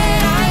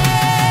that I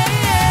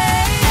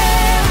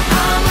am.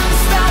 I'm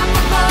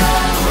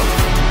unstoppable.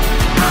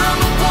 I'm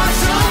a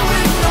Porsche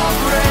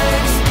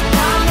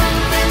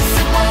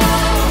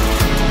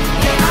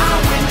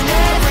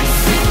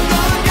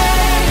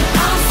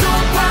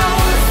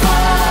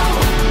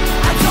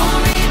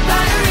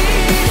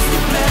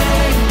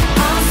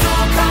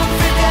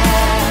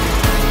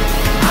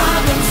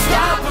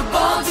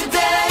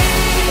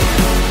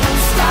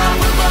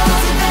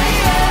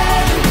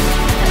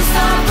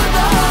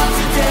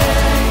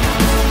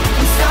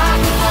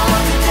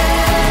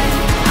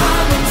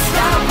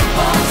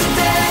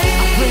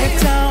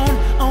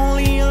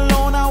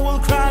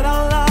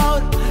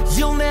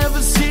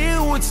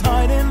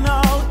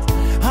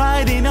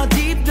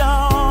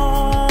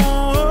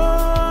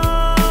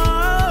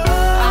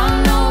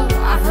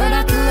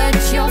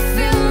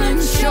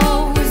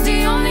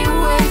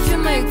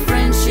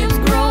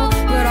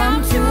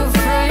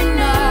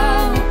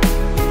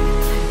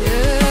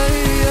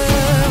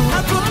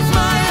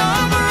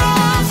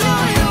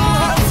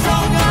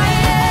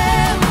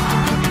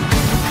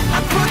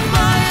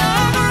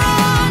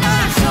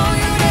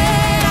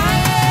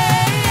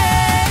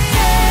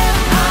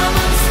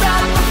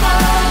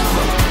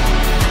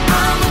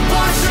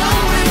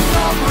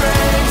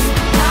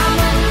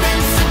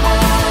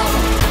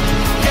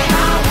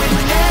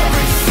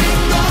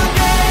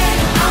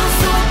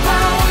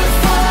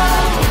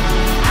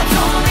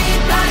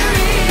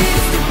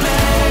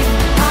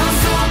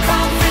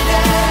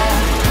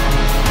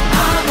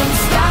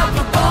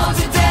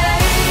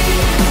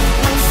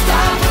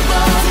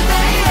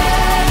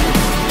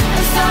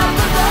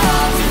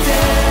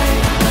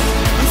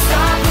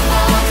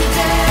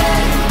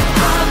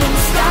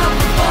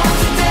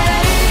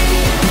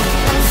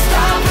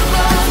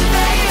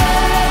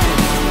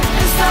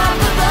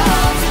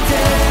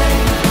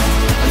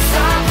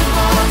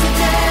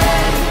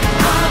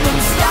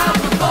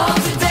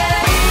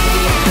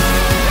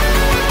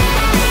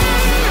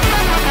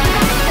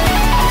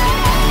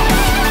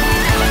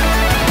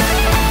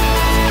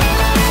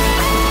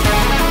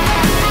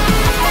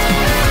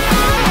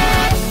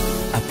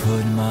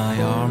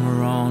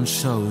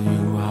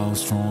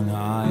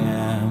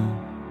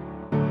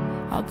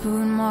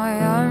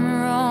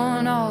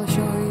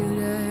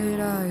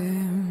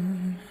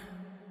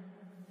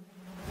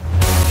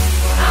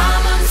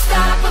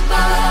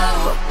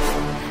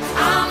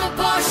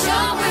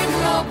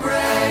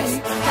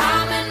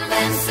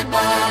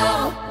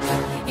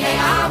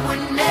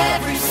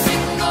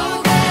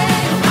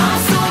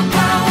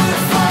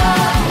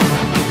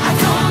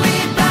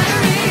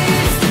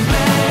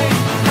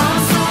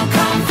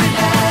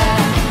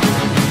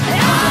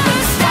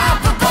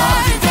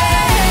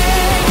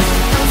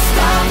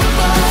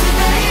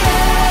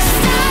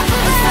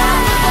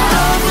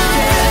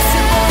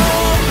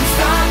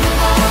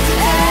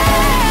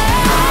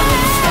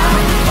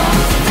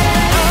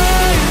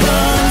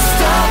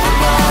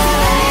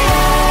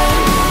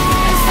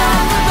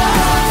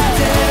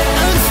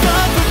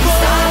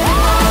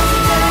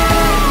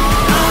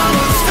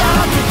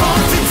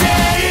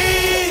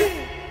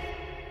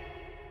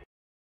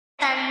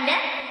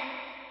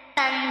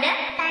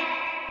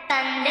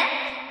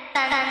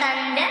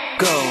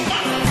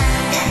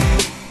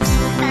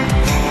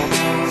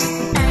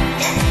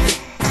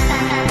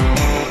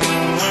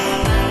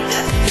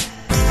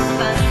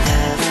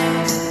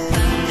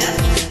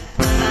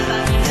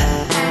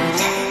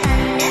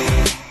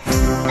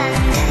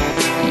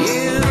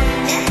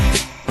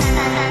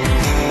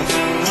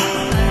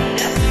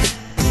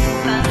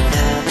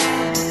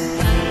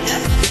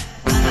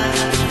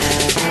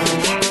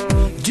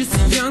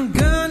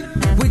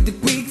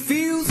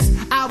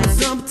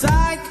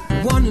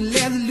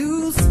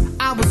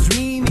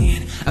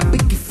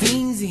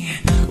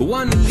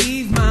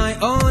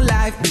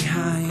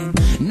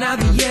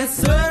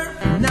sir,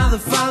 another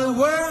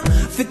follower.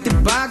 50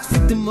 bucks,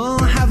 50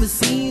 more, have a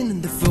scene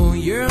in the phone,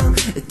 year.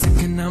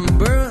 Take a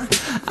number,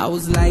 I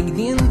was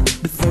lightning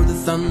before the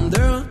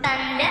thunder.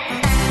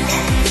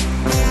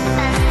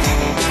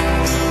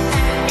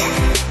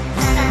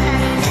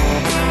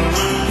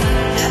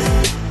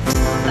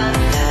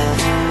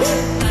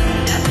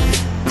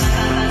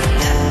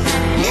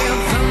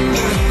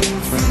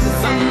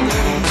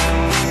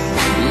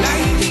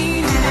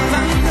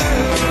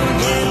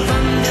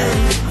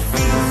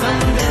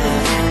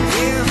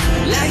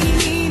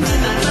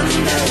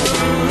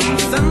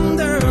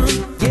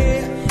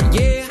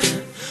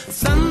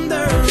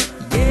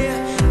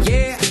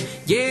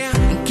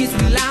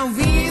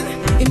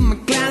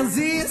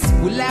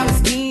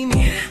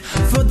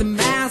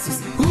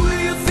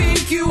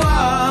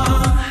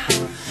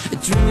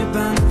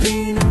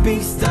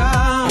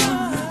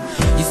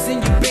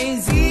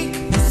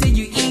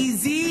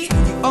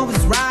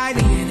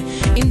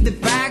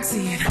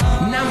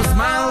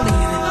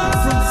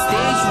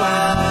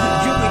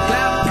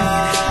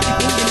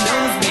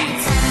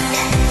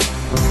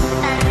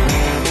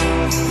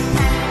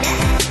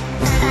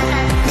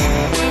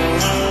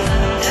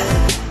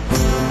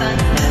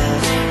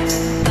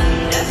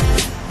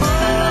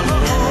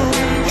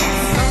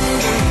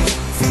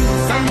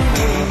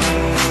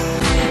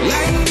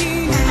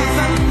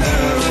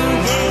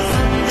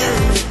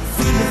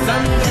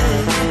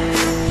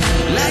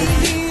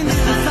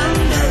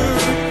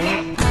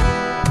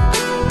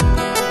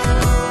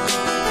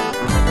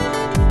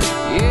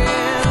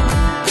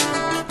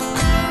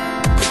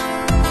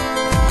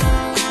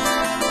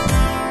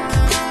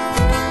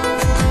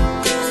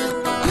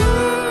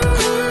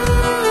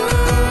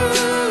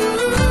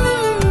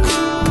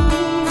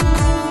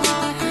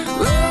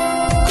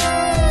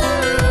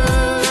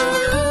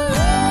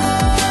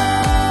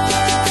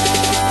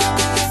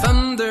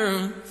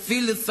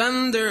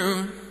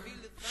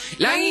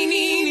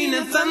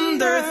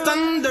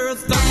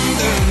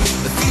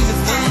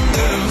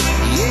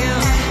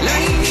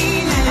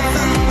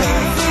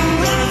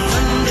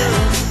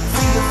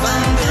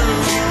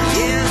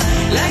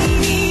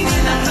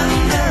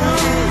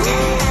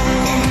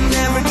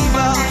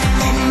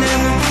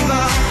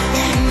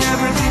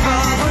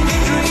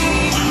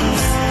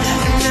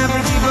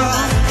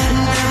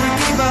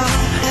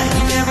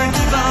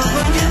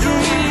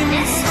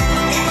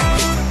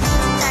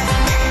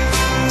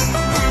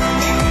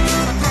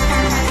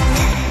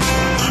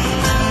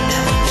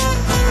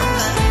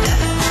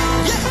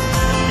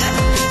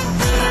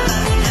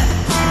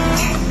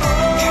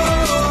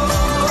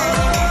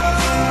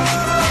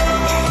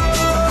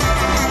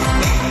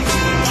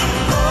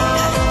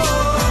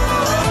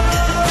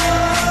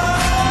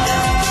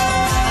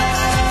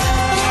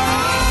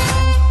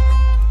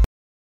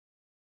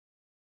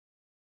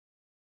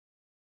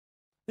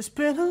 It's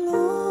been a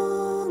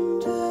long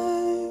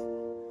day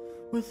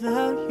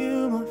without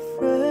you, my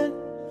friend,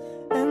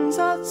 and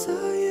I'll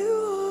tell you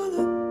all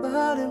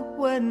about it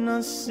when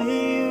I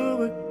see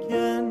you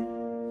again.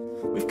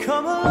 We've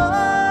come a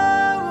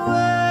long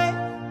way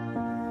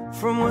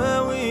from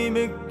where we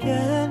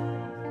began,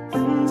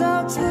 and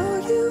I'll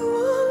tell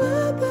you all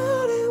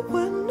about it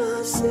when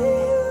I see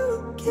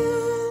you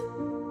again.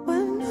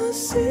 When I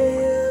see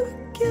you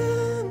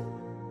again.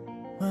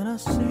 When I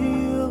see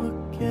you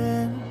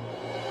again.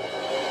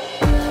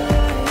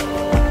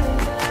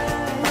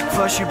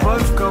 First you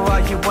both go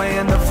out your way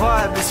and the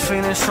vibe is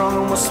feeling strong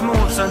and what's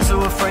small turn to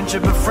a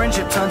friendship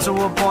turn to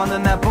a bond,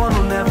 and that bond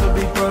will never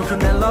be broken,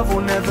 that love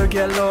will never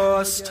get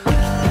lost.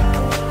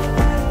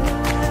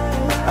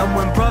 And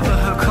when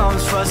brotherhood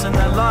comes first and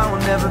that line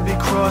will never be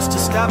crossed,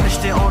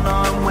 established it on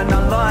our own when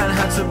that line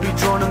had to be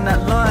drawn, and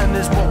that line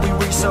is what we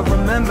reach, so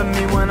remember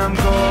me when I'm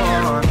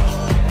gone.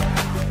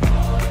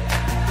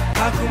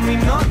 How can we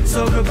not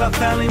talk about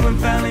family when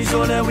family's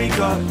all that we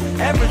got?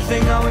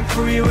 Everything I went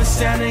through, you were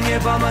standing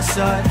here by my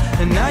side,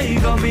 and now you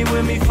gon' be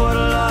with me for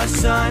the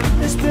last time.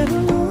 It's been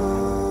a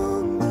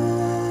long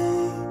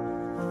day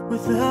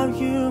without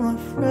you, my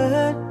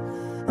friend,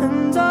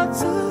 and I'll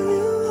tell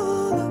you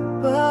all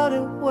about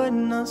it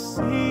when I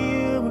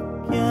see you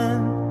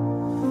again.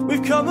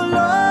 We've come a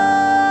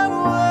long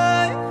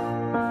way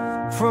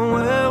from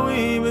where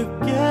we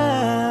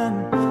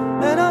began,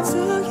 and I'll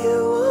tell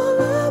you all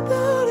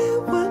about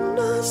it when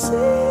I see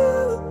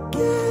you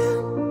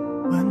again.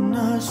 When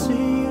I see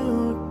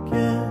you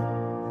again.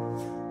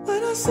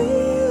 When I see you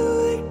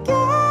again.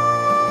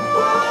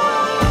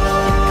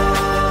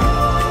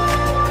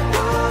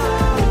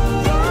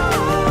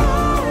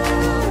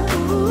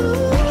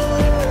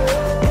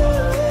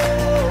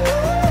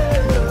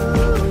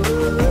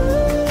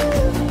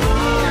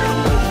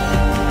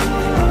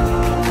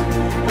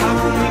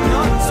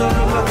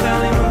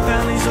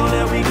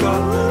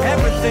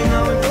 Everything I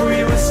went through,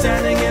 you were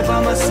standing here by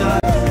my side,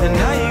 and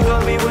now you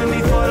gon' be with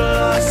me for the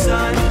last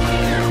time.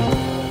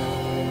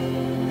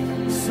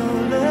 So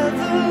let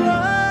the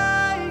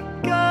light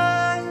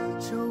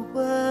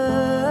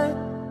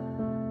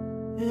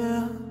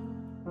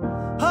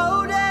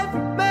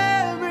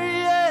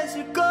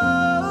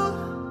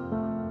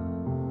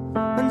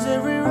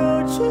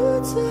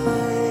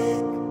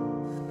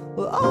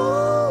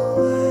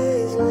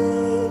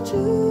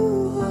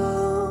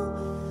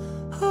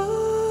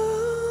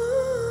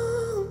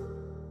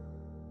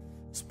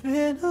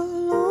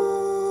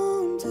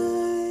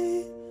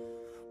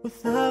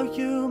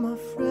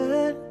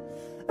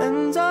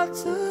I'll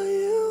tell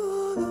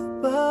you all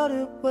about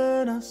it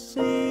when I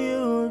see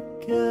you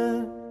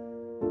again.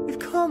 We've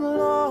come a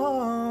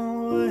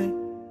long way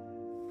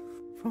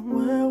from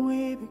where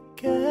we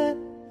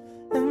began,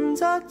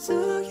 and I'll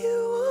tell you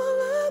all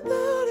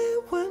about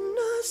it when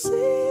I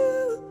see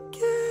you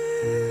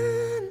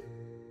again.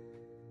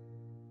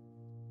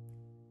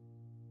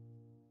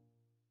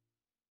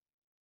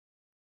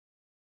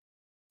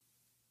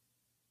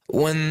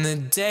 When the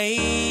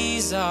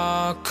days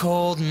are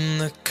cold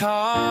and the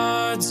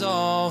cards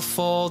all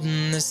fold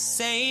and the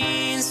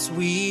saints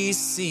we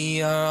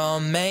see are all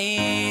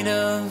made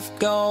of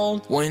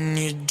gold, when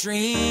your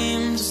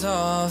dreams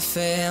are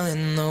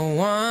failing, the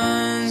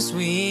ones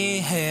we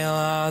hail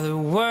are the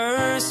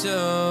worst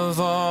of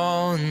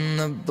all, and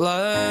the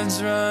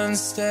bloods run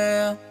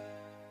stale.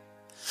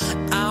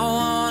 I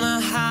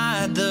wanna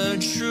hide the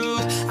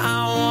truth,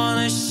 I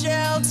wanna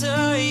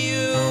shelter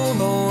you,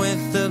 but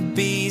with the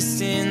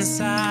beast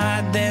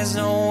inside, there's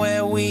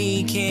nowhere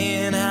we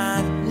can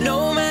hide.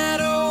 No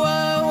matter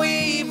what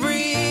we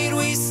breed,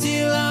 we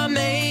still are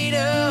made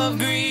of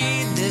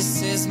greed.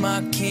 This is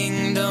my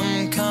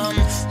kingdom come,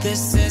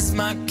 this is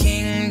my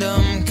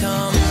kingdom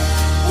come.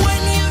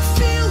 When you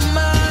feel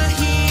my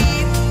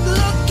heat,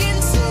 look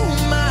into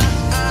my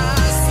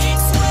eyes.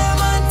 It's where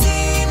my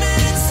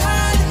demons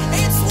hide,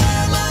 it's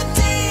where my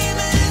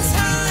demons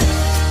hide.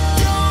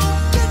 Don't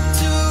get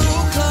too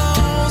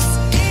close,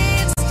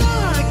 it's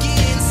dark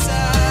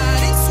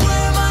inside. It's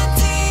where my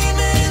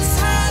demons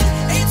hide,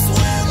 it's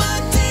where my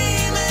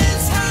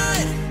demons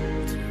hide.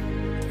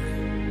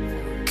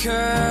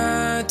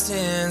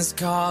 Curtains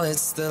call,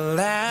 it's the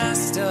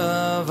last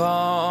of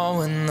all.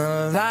 When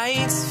the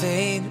lights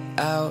fade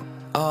out,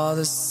 all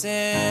the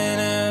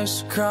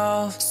sinners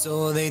crawl.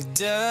 So they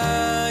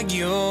dug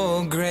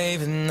your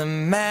grave, and the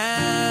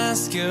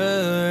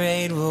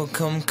masquerade will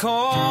come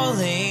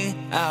calling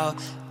out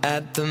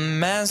at the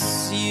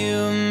mess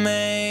you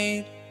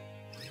made.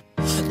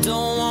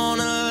 Don't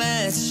wanna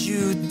let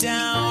you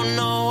down,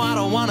 no, I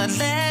don't wanna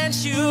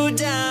let you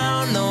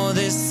down. No,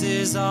 this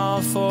is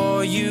all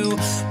for you,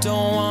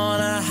 don't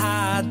wanna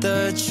hide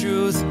the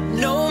truth.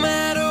 No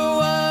matter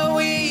what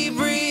we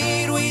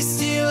breed, we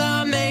still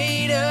are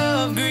made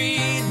of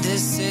greed.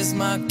 This is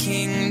my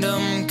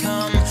kingdom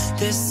come,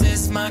 this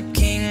is my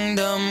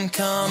kingdom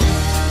come.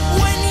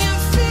 When you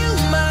feel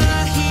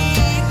my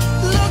heat,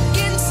 look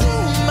into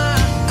my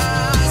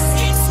eyes.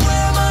 It's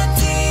where my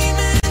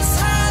demons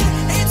hide,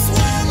 it's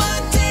where my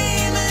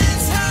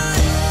demons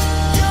hide.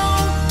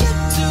 Don't get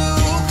too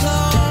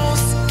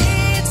close,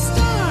 it's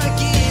dark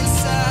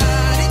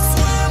inside. It's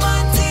where my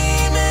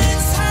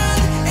demons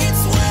hide,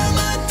 it's where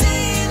my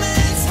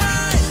demons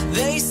hide.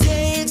 They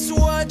say it's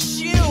what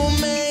you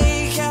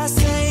make, I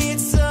say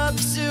it's up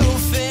to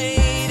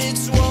fate.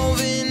 It's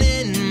woven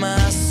in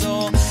my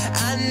soul, I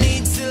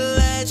need to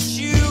let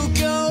you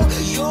go.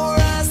 Your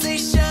eyes, they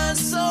shine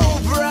so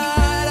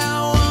bright, I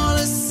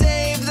wanna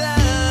save that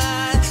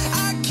light.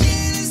 I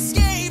can't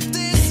escape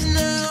this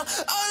now,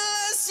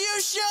 unless you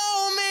show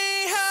me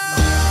how.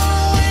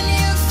 When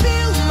you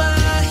feel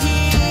my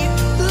heat,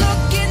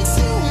 look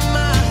into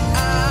my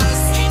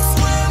eyes. It's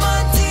where my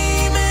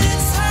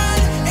demons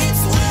hide,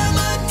 it's where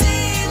my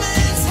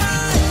demons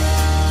hide.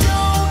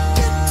 Don't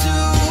get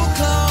too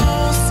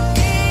close,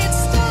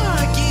 it's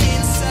dark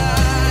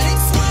inside.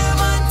 It's where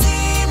my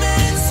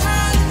demons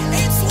hide,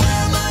 it's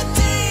where my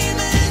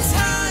demons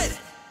hide.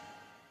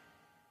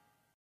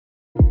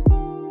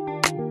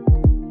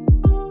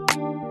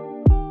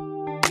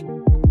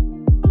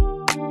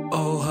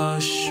 Oh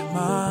hush,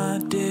 my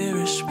dear,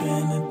 it's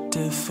been a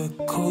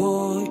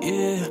difficult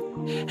year,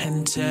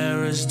 and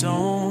terrorists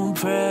don't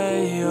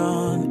prey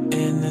on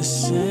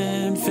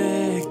innocent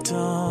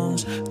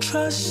victims.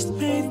 Trust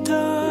me,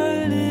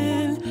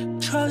 darling,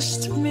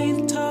 trust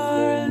me,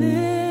 darling.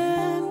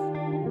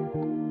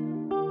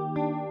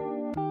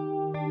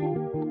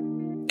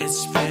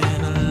 It's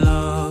been a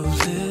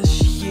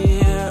loveless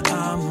year,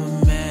 I'm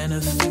a man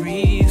of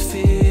three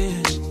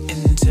fears: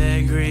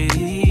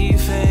 integrity,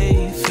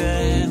 faith,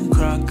 and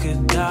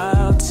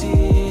crocodile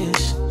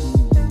tears.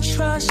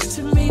 Trust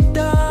me,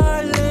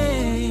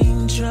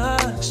 darling,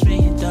 trust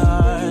me,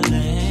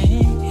 darling.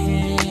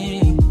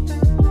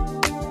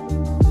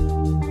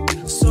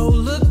 So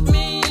look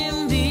me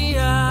in the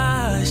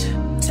eyes,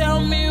 tell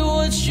me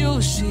what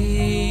you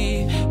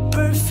see.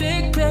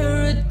 Perfect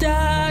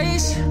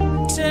paradise,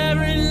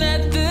 tearing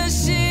at the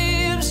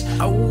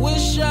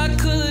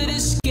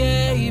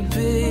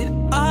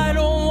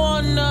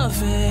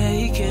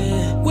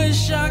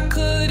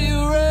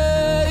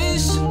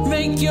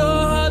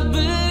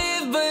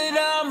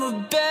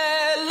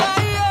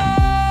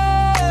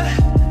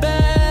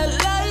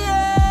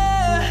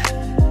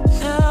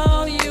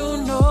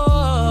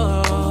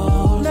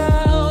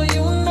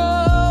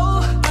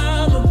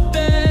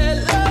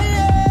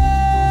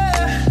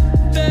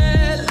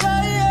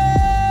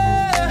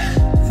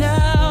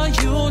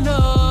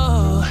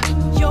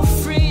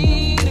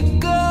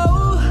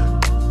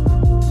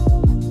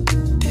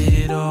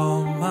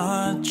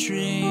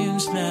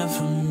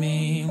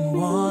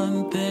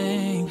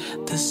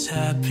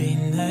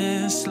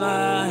happiness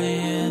lie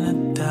in a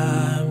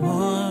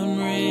diamond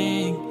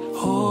ring?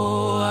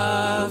 Oh,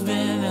 I've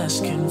been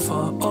asking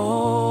for,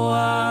 oh,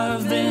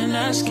 I've been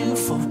asking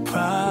for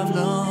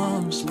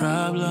problems,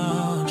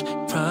 problems,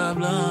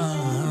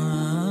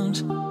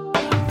 problems.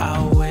 I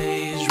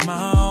wage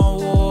my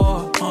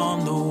war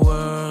on the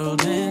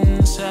world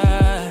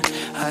inside.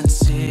 I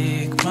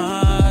take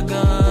my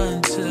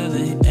gun to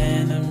the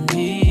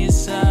enemy's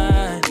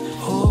side.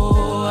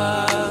 Oh,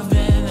 I've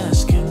been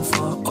asking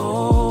for,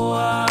 oh,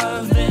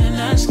 I've been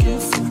asking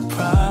for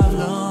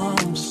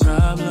problems,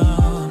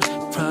 problems,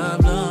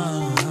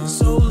 problems.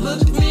 So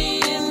look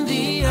me in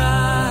the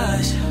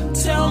eyes,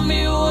 tell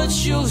me what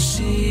you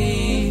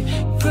see.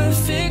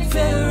 Perfect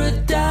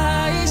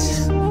paradise,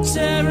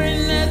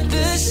 staring at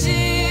the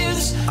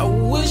seams. I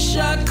wish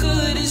I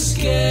could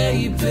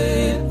escape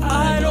it,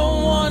 I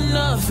don't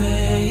wanna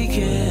fake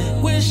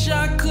it. Wish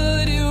I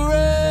could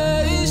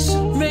erase,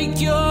 make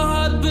your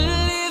heart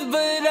believe,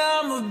 but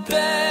I'm a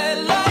bad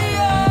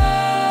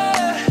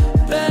liar,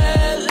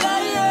 bad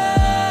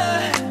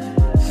liar.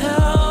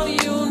 Now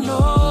you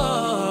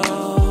know,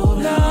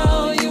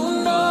 now you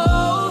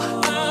know.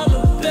 I'm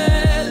a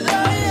bad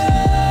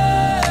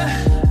liar,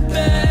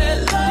 bad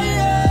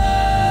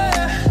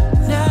liar.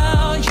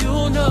 Now you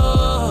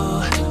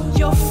know,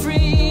 you're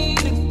free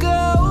to go.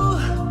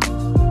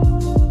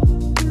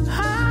 I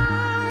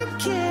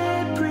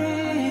can't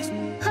breathe,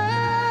 I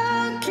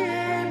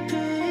can't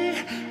be,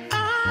 I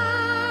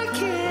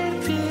can't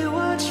be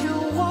what you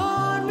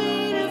want me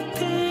to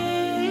be.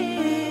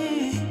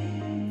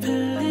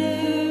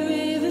 Believe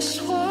me this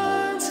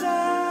one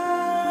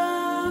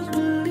time,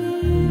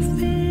 believe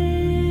me.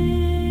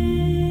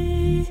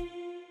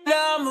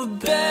 I'm a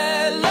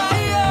bad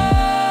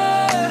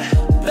liar,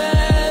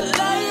 bad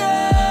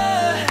liar.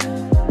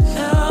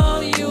 Now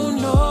you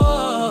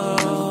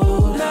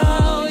know,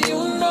 now you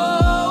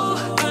know.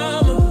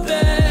 I'm a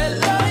bad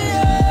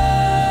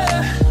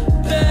liar,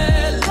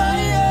 bad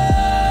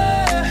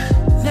liar.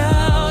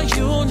 Now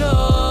you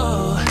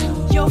know,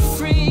 you're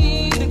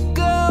free to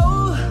go.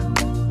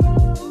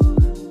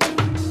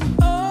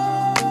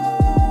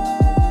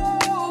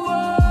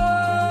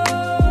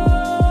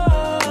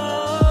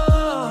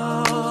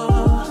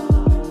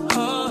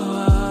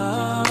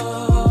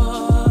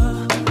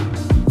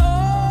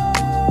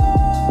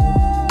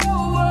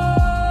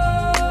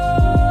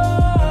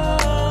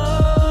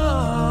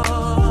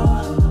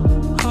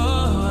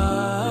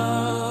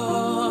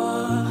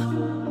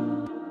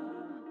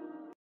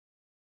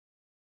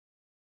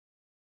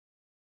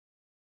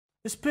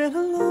 It's been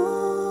a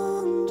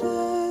long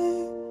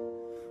day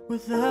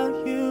without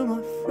you,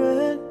 my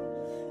friend,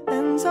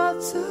 and I'll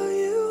tell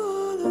you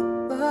all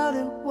about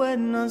it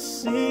when I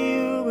see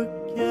you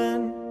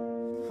again.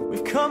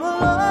 We've come a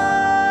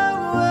long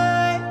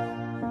way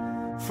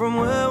from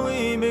where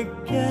we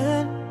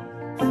began,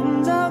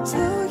 and I'll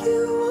tell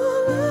you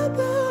all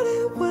about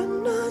it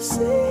when I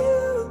see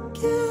you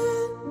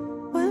again.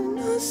 When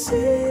I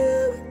see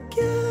you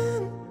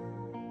again.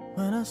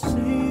 When I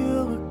see you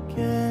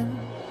again.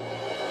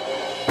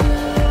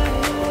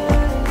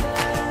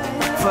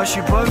 First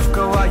you both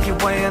go out your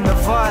way and the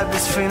vibe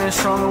is feeling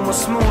strong and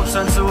what's small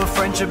turn to a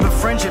friendship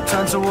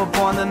turn to a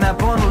bond, and that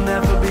bond will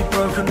never be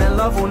broken, their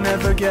love will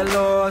never get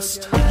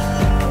lost.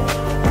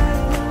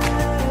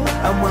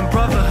 And when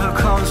brotherhood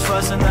comes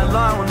first and that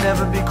line will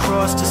never be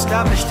crossed,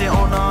 established it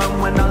on our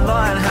own when that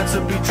line had to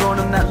be drawn,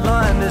 and that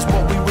line is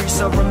what we reach,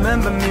 so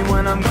remember me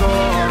when I'm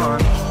gone.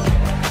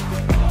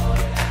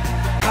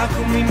 How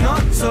can we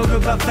not talk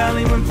about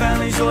family when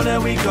family's all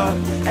that we got?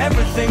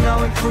 Everything I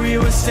went through,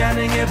 you were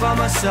standing here by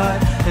my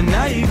side, and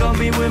now you got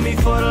me with me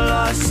for the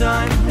last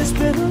time. It's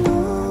been a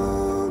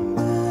long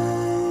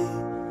day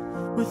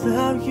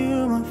without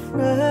you, my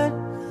friend,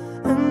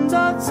 and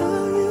I'll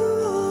tell you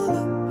all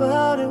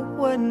about it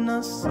when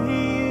I see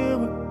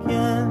you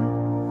again.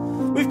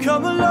 We've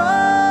come a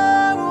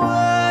long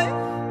way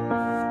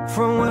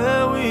from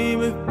where we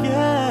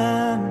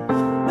began,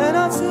 and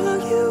I'll tell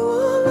you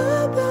all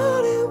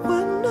about it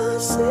when I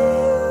see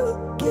you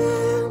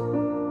again.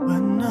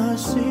 When I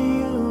see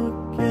you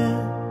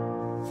again.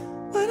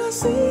 When I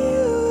see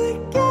you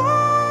again.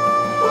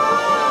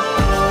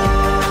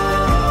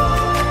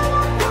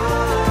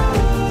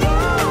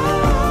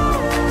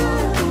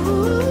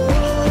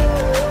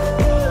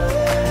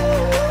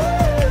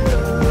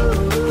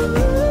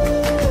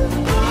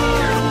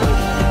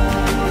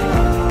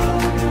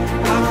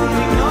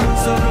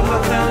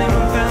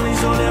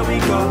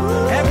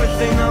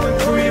 Everything I went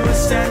through, you were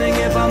standing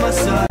here by my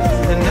side,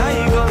 and now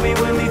you got me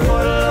with me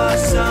for the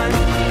last time.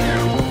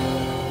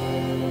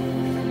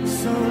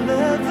 So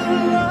let the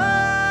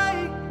light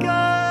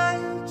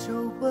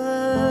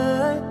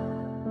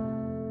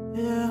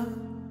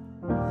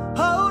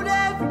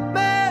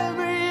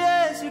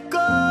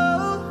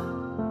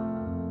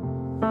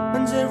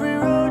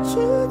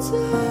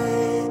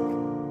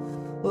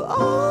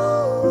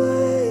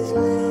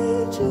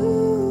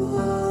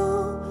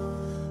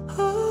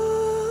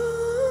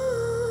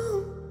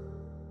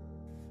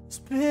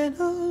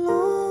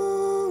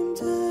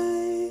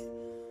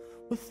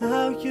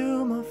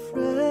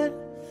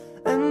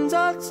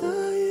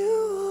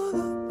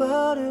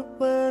about it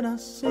when I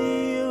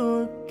see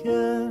you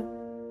again.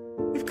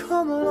 We've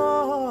come a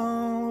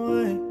long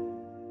way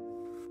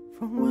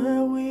from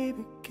where we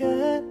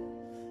began,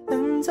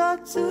 and I'll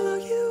tell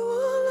you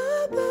all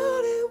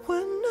about it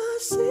when I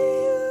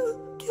see you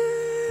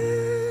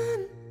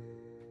again.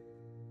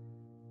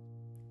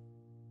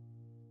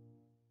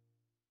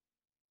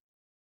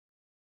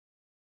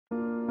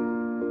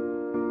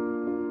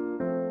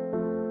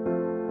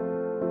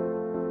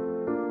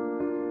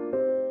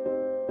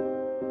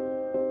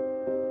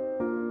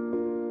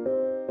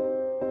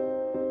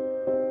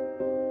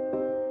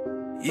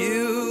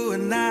 You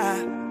and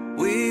I,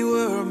 we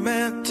were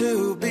meant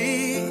to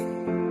be.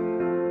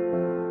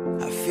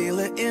 I feel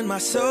it in my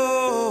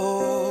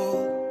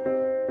soul,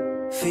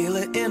 feel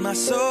it in my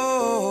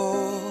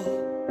soul.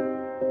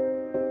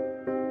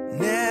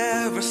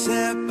 Never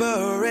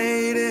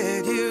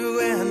separated, you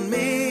and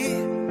me.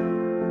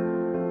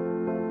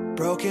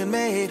 Broken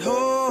made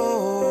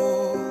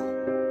whole,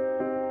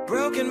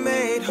 broken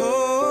made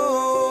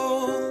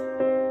whole.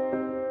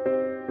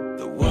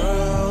 The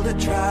world that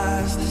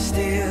tries to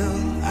steal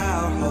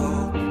our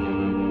hope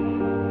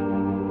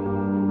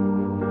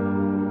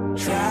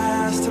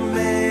tries to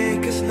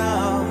make us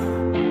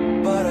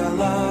numb, but our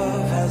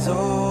love has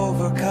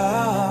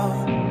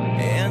overcome.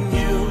 And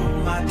you,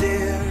 my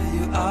dear,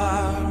 you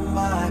are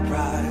my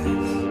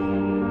prize.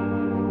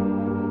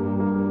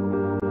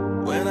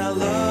 When I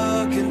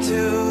look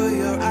into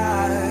your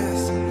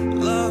eyes,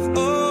 love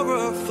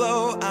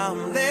overflow,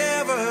 I'm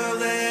never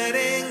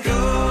letting go.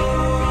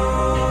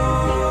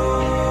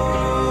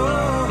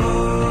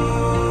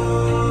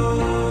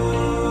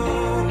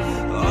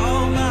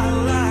 All my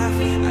life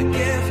I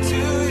give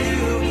to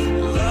you,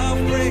 love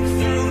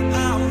breakthrough,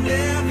 I'm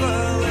never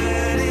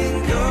letting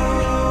go.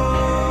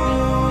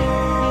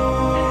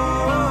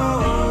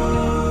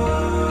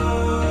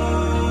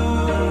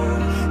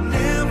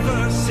 Never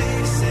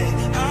ceasing,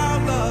 our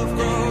love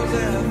grows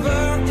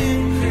ever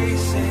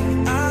increasing,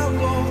 I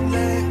won't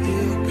let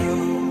you go.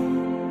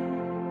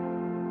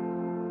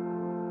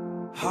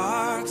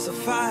 Hearts of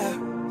fire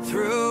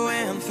through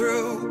and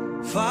through.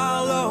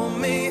 Follow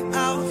me,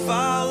 I'll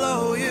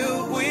follow you.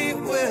 We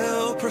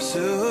will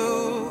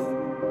pursue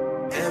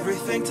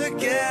everything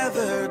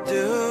together.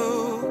 Do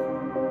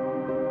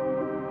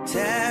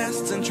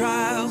tests and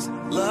trials,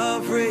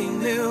 love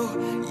renew.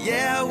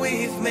 Yeah,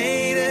 we've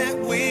made it.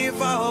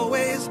 We've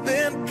always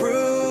been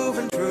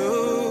proven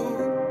true.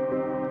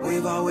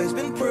 We've always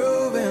been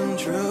proven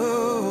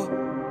true.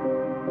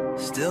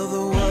 Still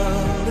the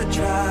world that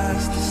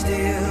tries to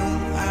steal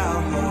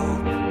our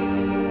hope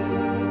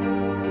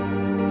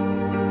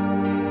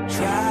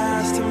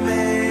tries to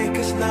make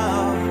us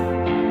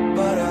numb,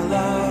 but our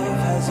love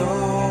has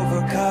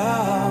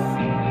overcome.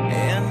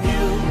 And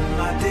you,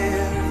 my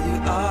dear, you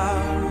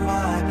are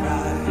my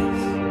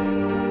prize.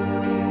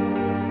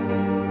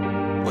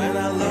 When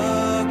I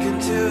look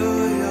into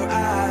your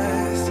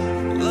eyes,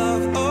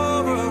 love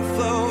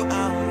overflow,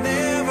 I'm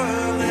never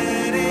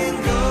letting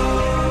go.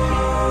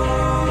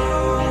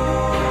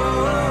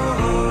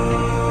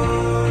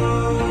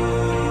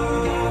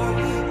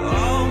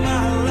 All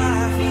my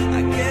life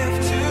I give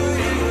to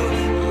you,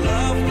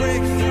 love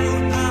breakthrough,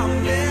 I'm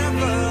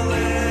never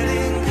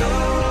letting go.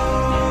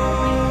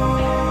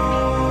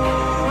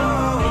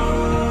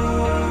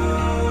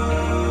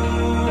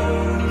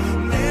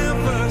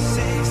 Never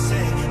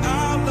ceasing,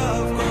 our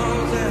love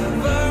grows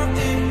ever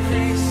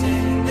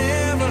increasing,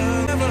 never,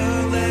 never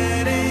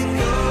letting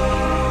go.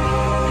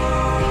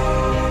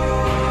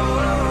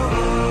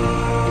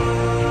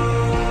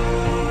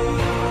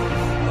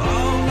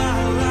 All my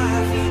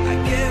life I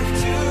give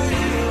to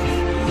you,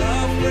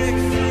 love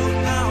breakthrough,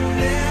 I'm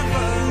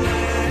never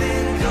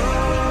letting go.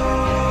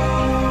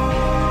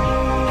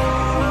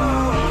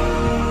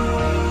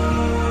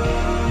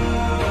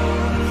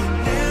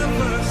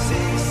 Never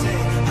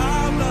ceasing,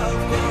 our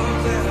love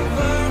grows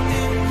ever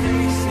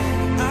increasing,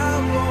 I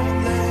won't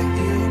let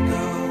you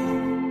go.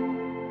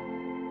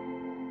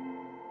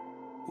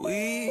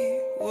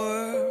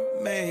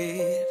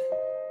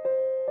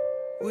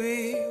 We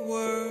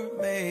were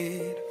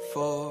made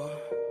for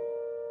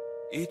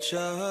each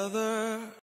other.